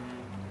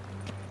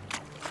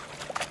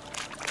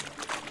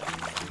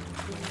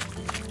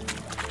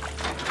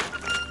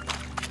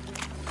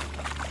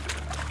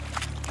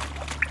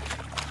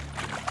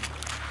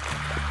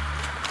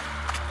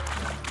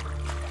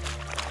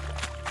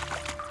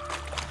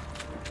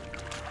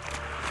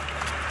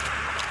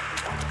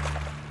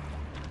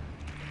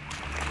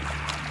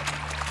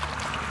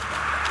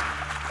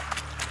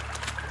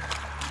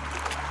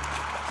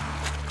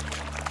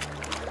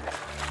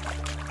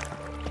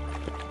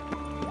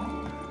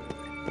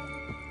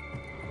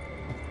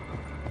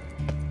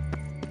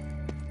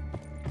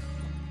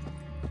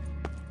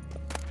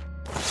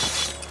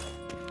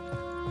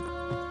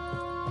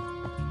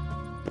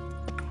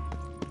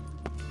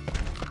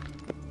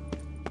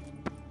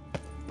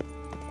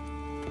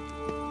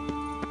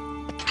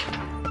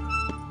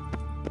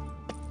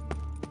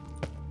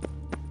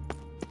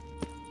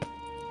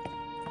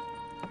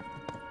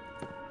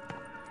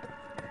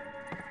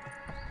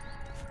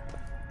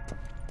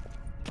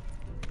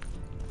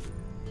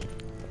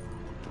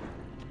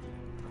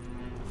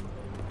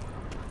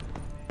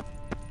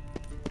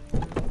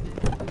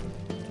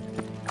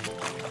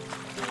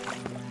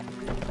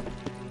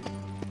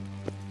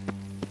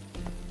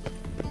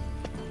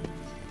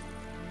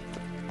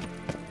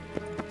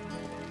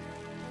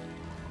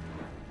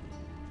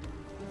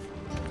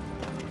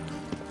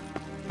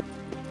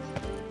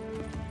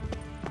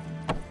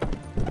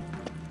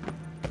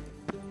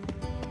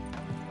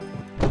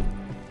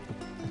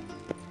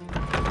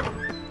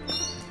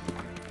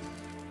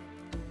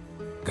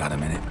 Got a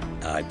minute?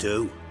 I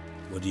do.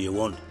 What do you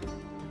want?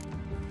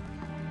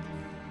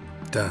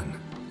 Done.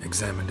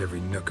 Examined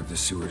every nook of the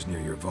sewers near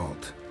your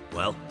vault.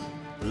 Well,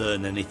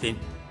 learn anything?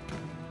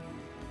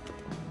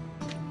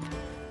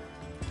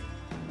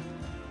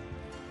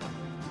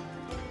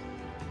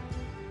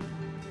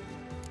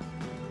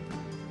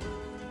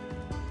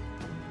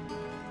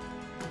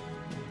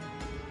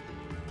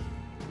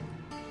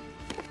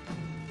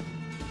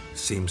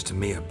 Seems to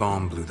me a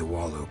bomb blew the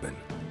wall open.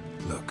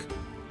 Look.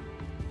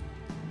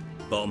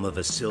 Bottom of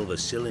a silver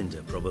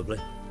cylinder, probably.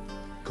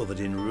 Covered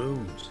in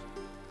runes.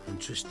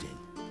 Interesting.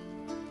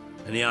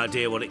 Any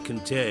idea what it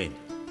contained?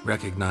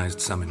 Recognized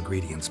some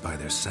ingredients by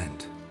their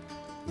scent.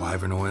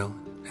 Wyvern oil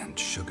and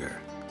sugar.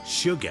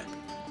 Sugar?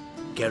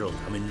 Geralt,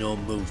 I'm in no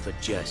mood for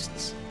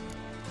jests.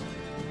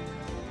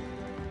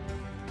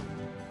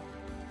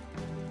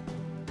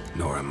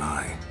 Nor am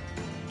I.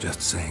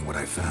 Just saying what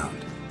I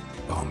found.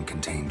 Bomb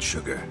contained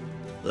sugar.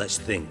 Let's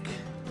think.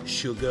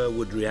 Sugar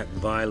would react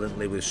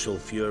violently with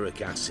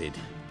sulfuric acid,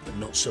 but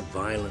not so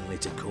violently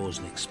to cause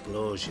an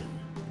explosion.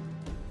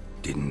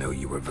 Didn't know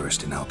you were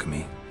versed in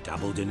alchemy.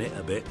 Dabbled in it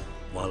a bit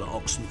while at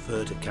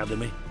Oxenford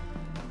Academy.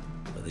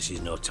 But this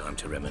is no time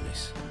to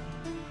reminisce.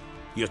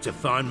 You're to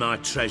find my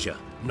treasure,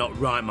 not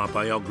write my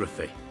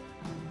biography.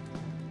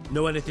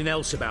 Know anything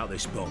else about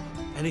this bomb?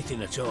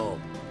 Anything at all?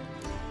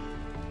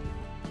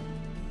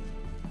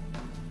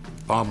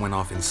 Bomb went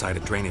off inside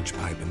a drainage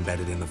pipe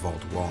embedded in the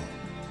vault wall.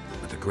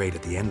 But the grate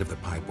at the end of the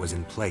pipe was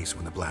in place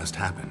when the blast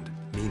happened,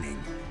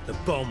 meaning... The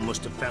bomb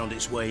must have found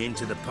its way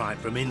into the pipe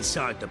from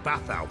inside the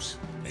bathhouse.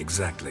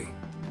 Exactly.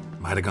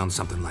 Might have gone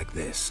something like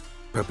this.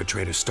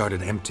 Perpetrator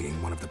started emptying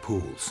one of the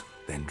pools,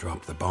 then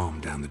dropped the bomb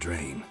down the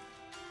drain.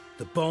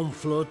 The bomb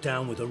flowed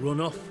down with a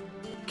runoff,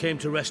 came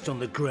to rest on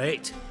the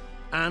grate,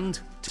 and,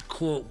 to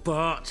quote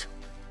Bart,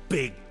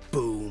 big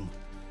boom.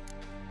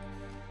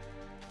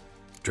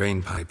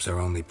 Drain pipes are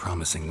only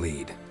promising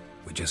lead.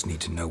 We just need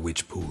to know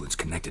which pool it's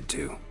connected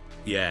to.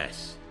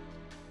 Yes.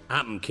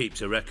 Hammond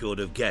keeps a record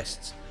of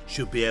guests.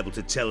 Should be able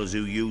to tell us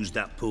who used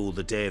that pool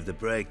the day of the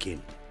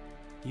break-in.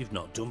 You've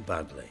not done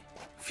badly.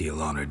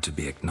 Feel honored to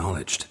be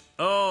acknowledged.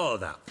 Oh,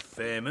 that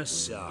famous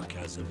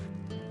sarcasm.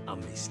 I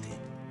missed it.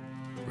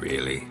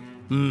 Really?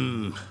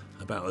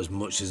 About as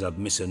much as I'd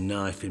miss a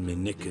knife in my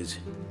knickers.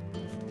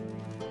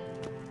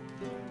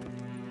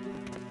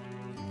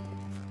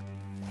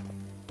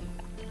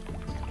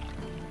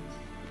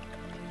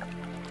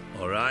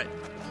 All right.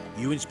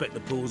 You inspect the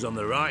pools on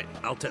the right,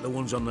 I'll take the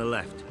ones on the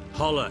left.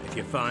 Holler if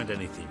you find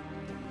anything.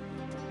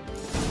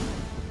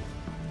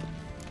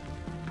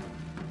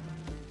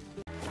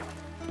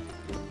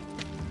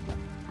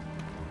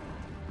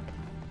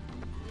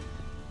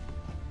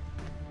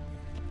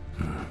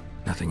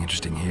 Nothing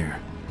interesting here.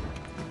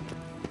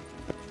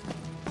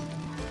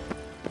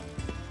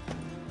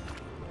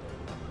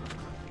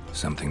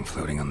 Something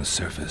floating on the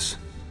surface.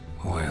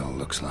 Oil,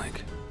 looks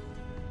like.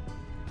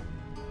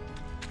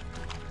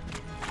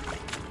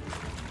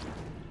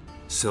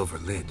 Silver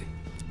lid.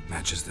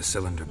 Matches the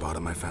cylinder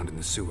bottom I found in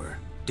the sewer.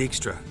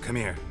 Dijkstra, come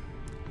here.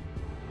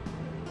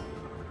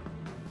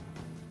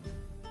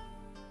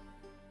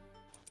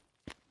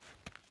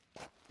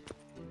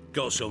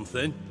 Got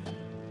something?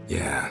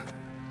 Yeah,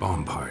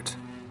 bomb part.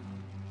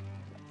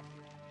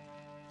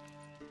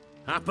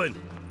 Happen.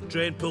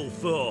 Drain pool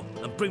 4,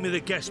 and bring me the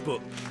guest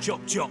book.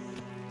 Chop chop.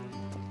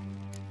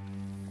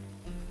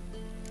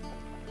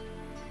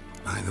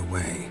 By the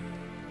way,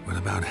 what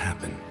about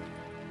Happen?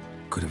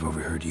 Could have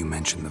overheard you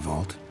mention the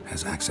vault.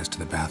 Has access to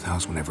the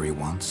bathhouse whenever he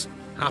wants.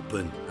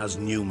 Happen has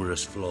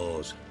numerous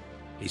flaws.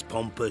 He's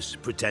pompous,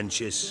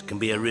 pretentious, can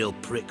be a real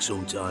prick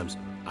sometimes,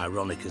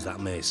 ironic as that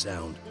may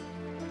sound.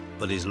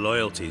 But his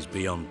loyalty is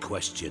beyond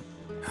question.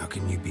 How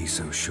can you be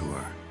so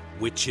sure?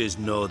 Witches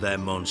know their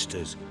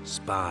monsters,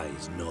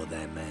 spies know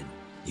their men.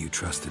 You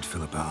trusted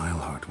Philippa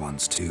Eilhart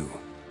once too.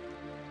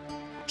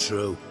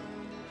 True.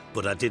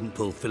 But I didn't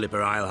pull Philippa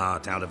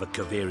Eilhart out of a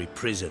Kaviri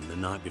prison the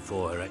night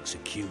before her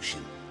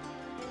execution.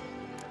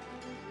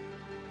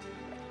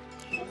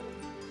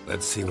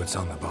 Let's see what's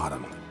on the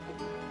bottom.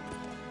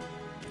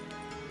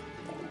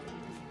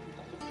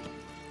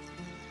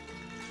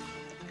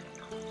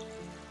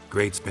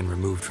 Grate's been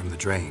removed from the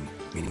drain,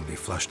 meaning they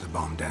flushed the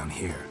bomb down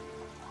here.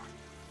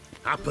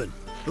 Happen.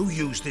 Who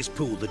used this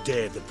pool the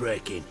day of the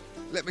break-in?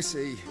 Let me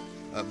see.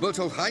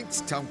 Bertolt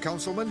Heinz, town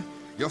councilman,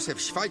 Josef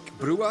Schweik,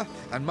 brewer,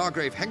 and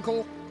Margrave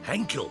Henkel.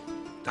 Henkel?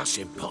 That's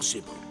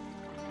impossible.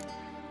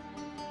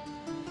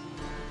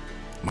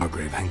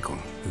 Margrave Henkel?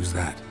 Who's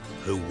that?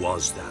 Who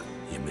was that,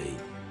 you mean?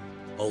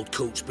 Old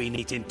Coot's been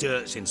eating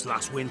dirt since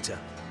last winter.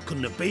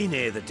 Couldn't have been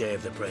here the day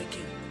of the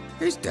break-in.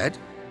 He's dead?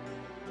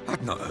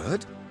 I'd not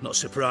heard. Not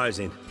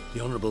surprising.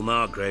 The Honourable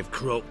Margrave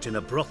croaked in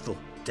a brothel,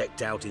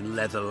 decked out in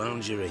leather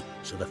lingerie,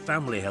 so the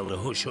family held a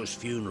hush-hush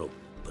funeral.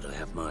 But I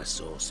have my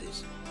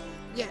sources.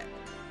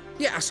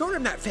 Yeah, I saw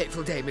him that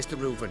fateful day, Mr.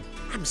 Reuven.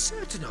 I'm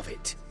certain of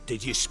it.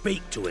 Did you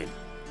speak to him?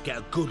 Get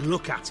a good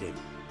look at him?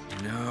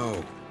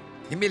 No.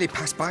 He merely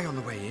passed by on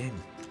the way in.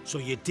 So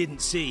you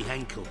didn't see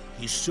Henkel,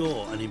 you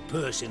saw an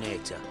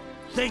impersonator.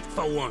 Think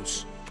for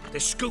once. They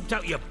scooped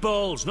out your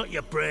balls, not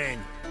your brain.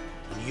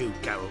 And you,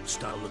 Geralt,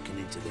 start looking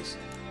into this.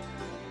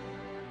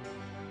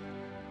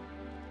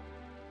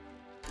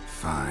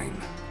 Fine.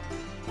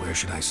 Where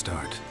should I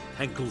start?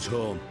 Henkel's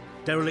home.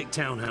 Derelict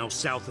townhouse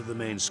south of the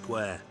main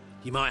square.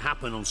 You might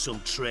happen on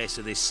some trace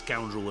of this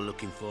scoundrel we're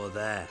looking for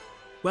there.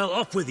 Well,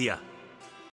 off with you!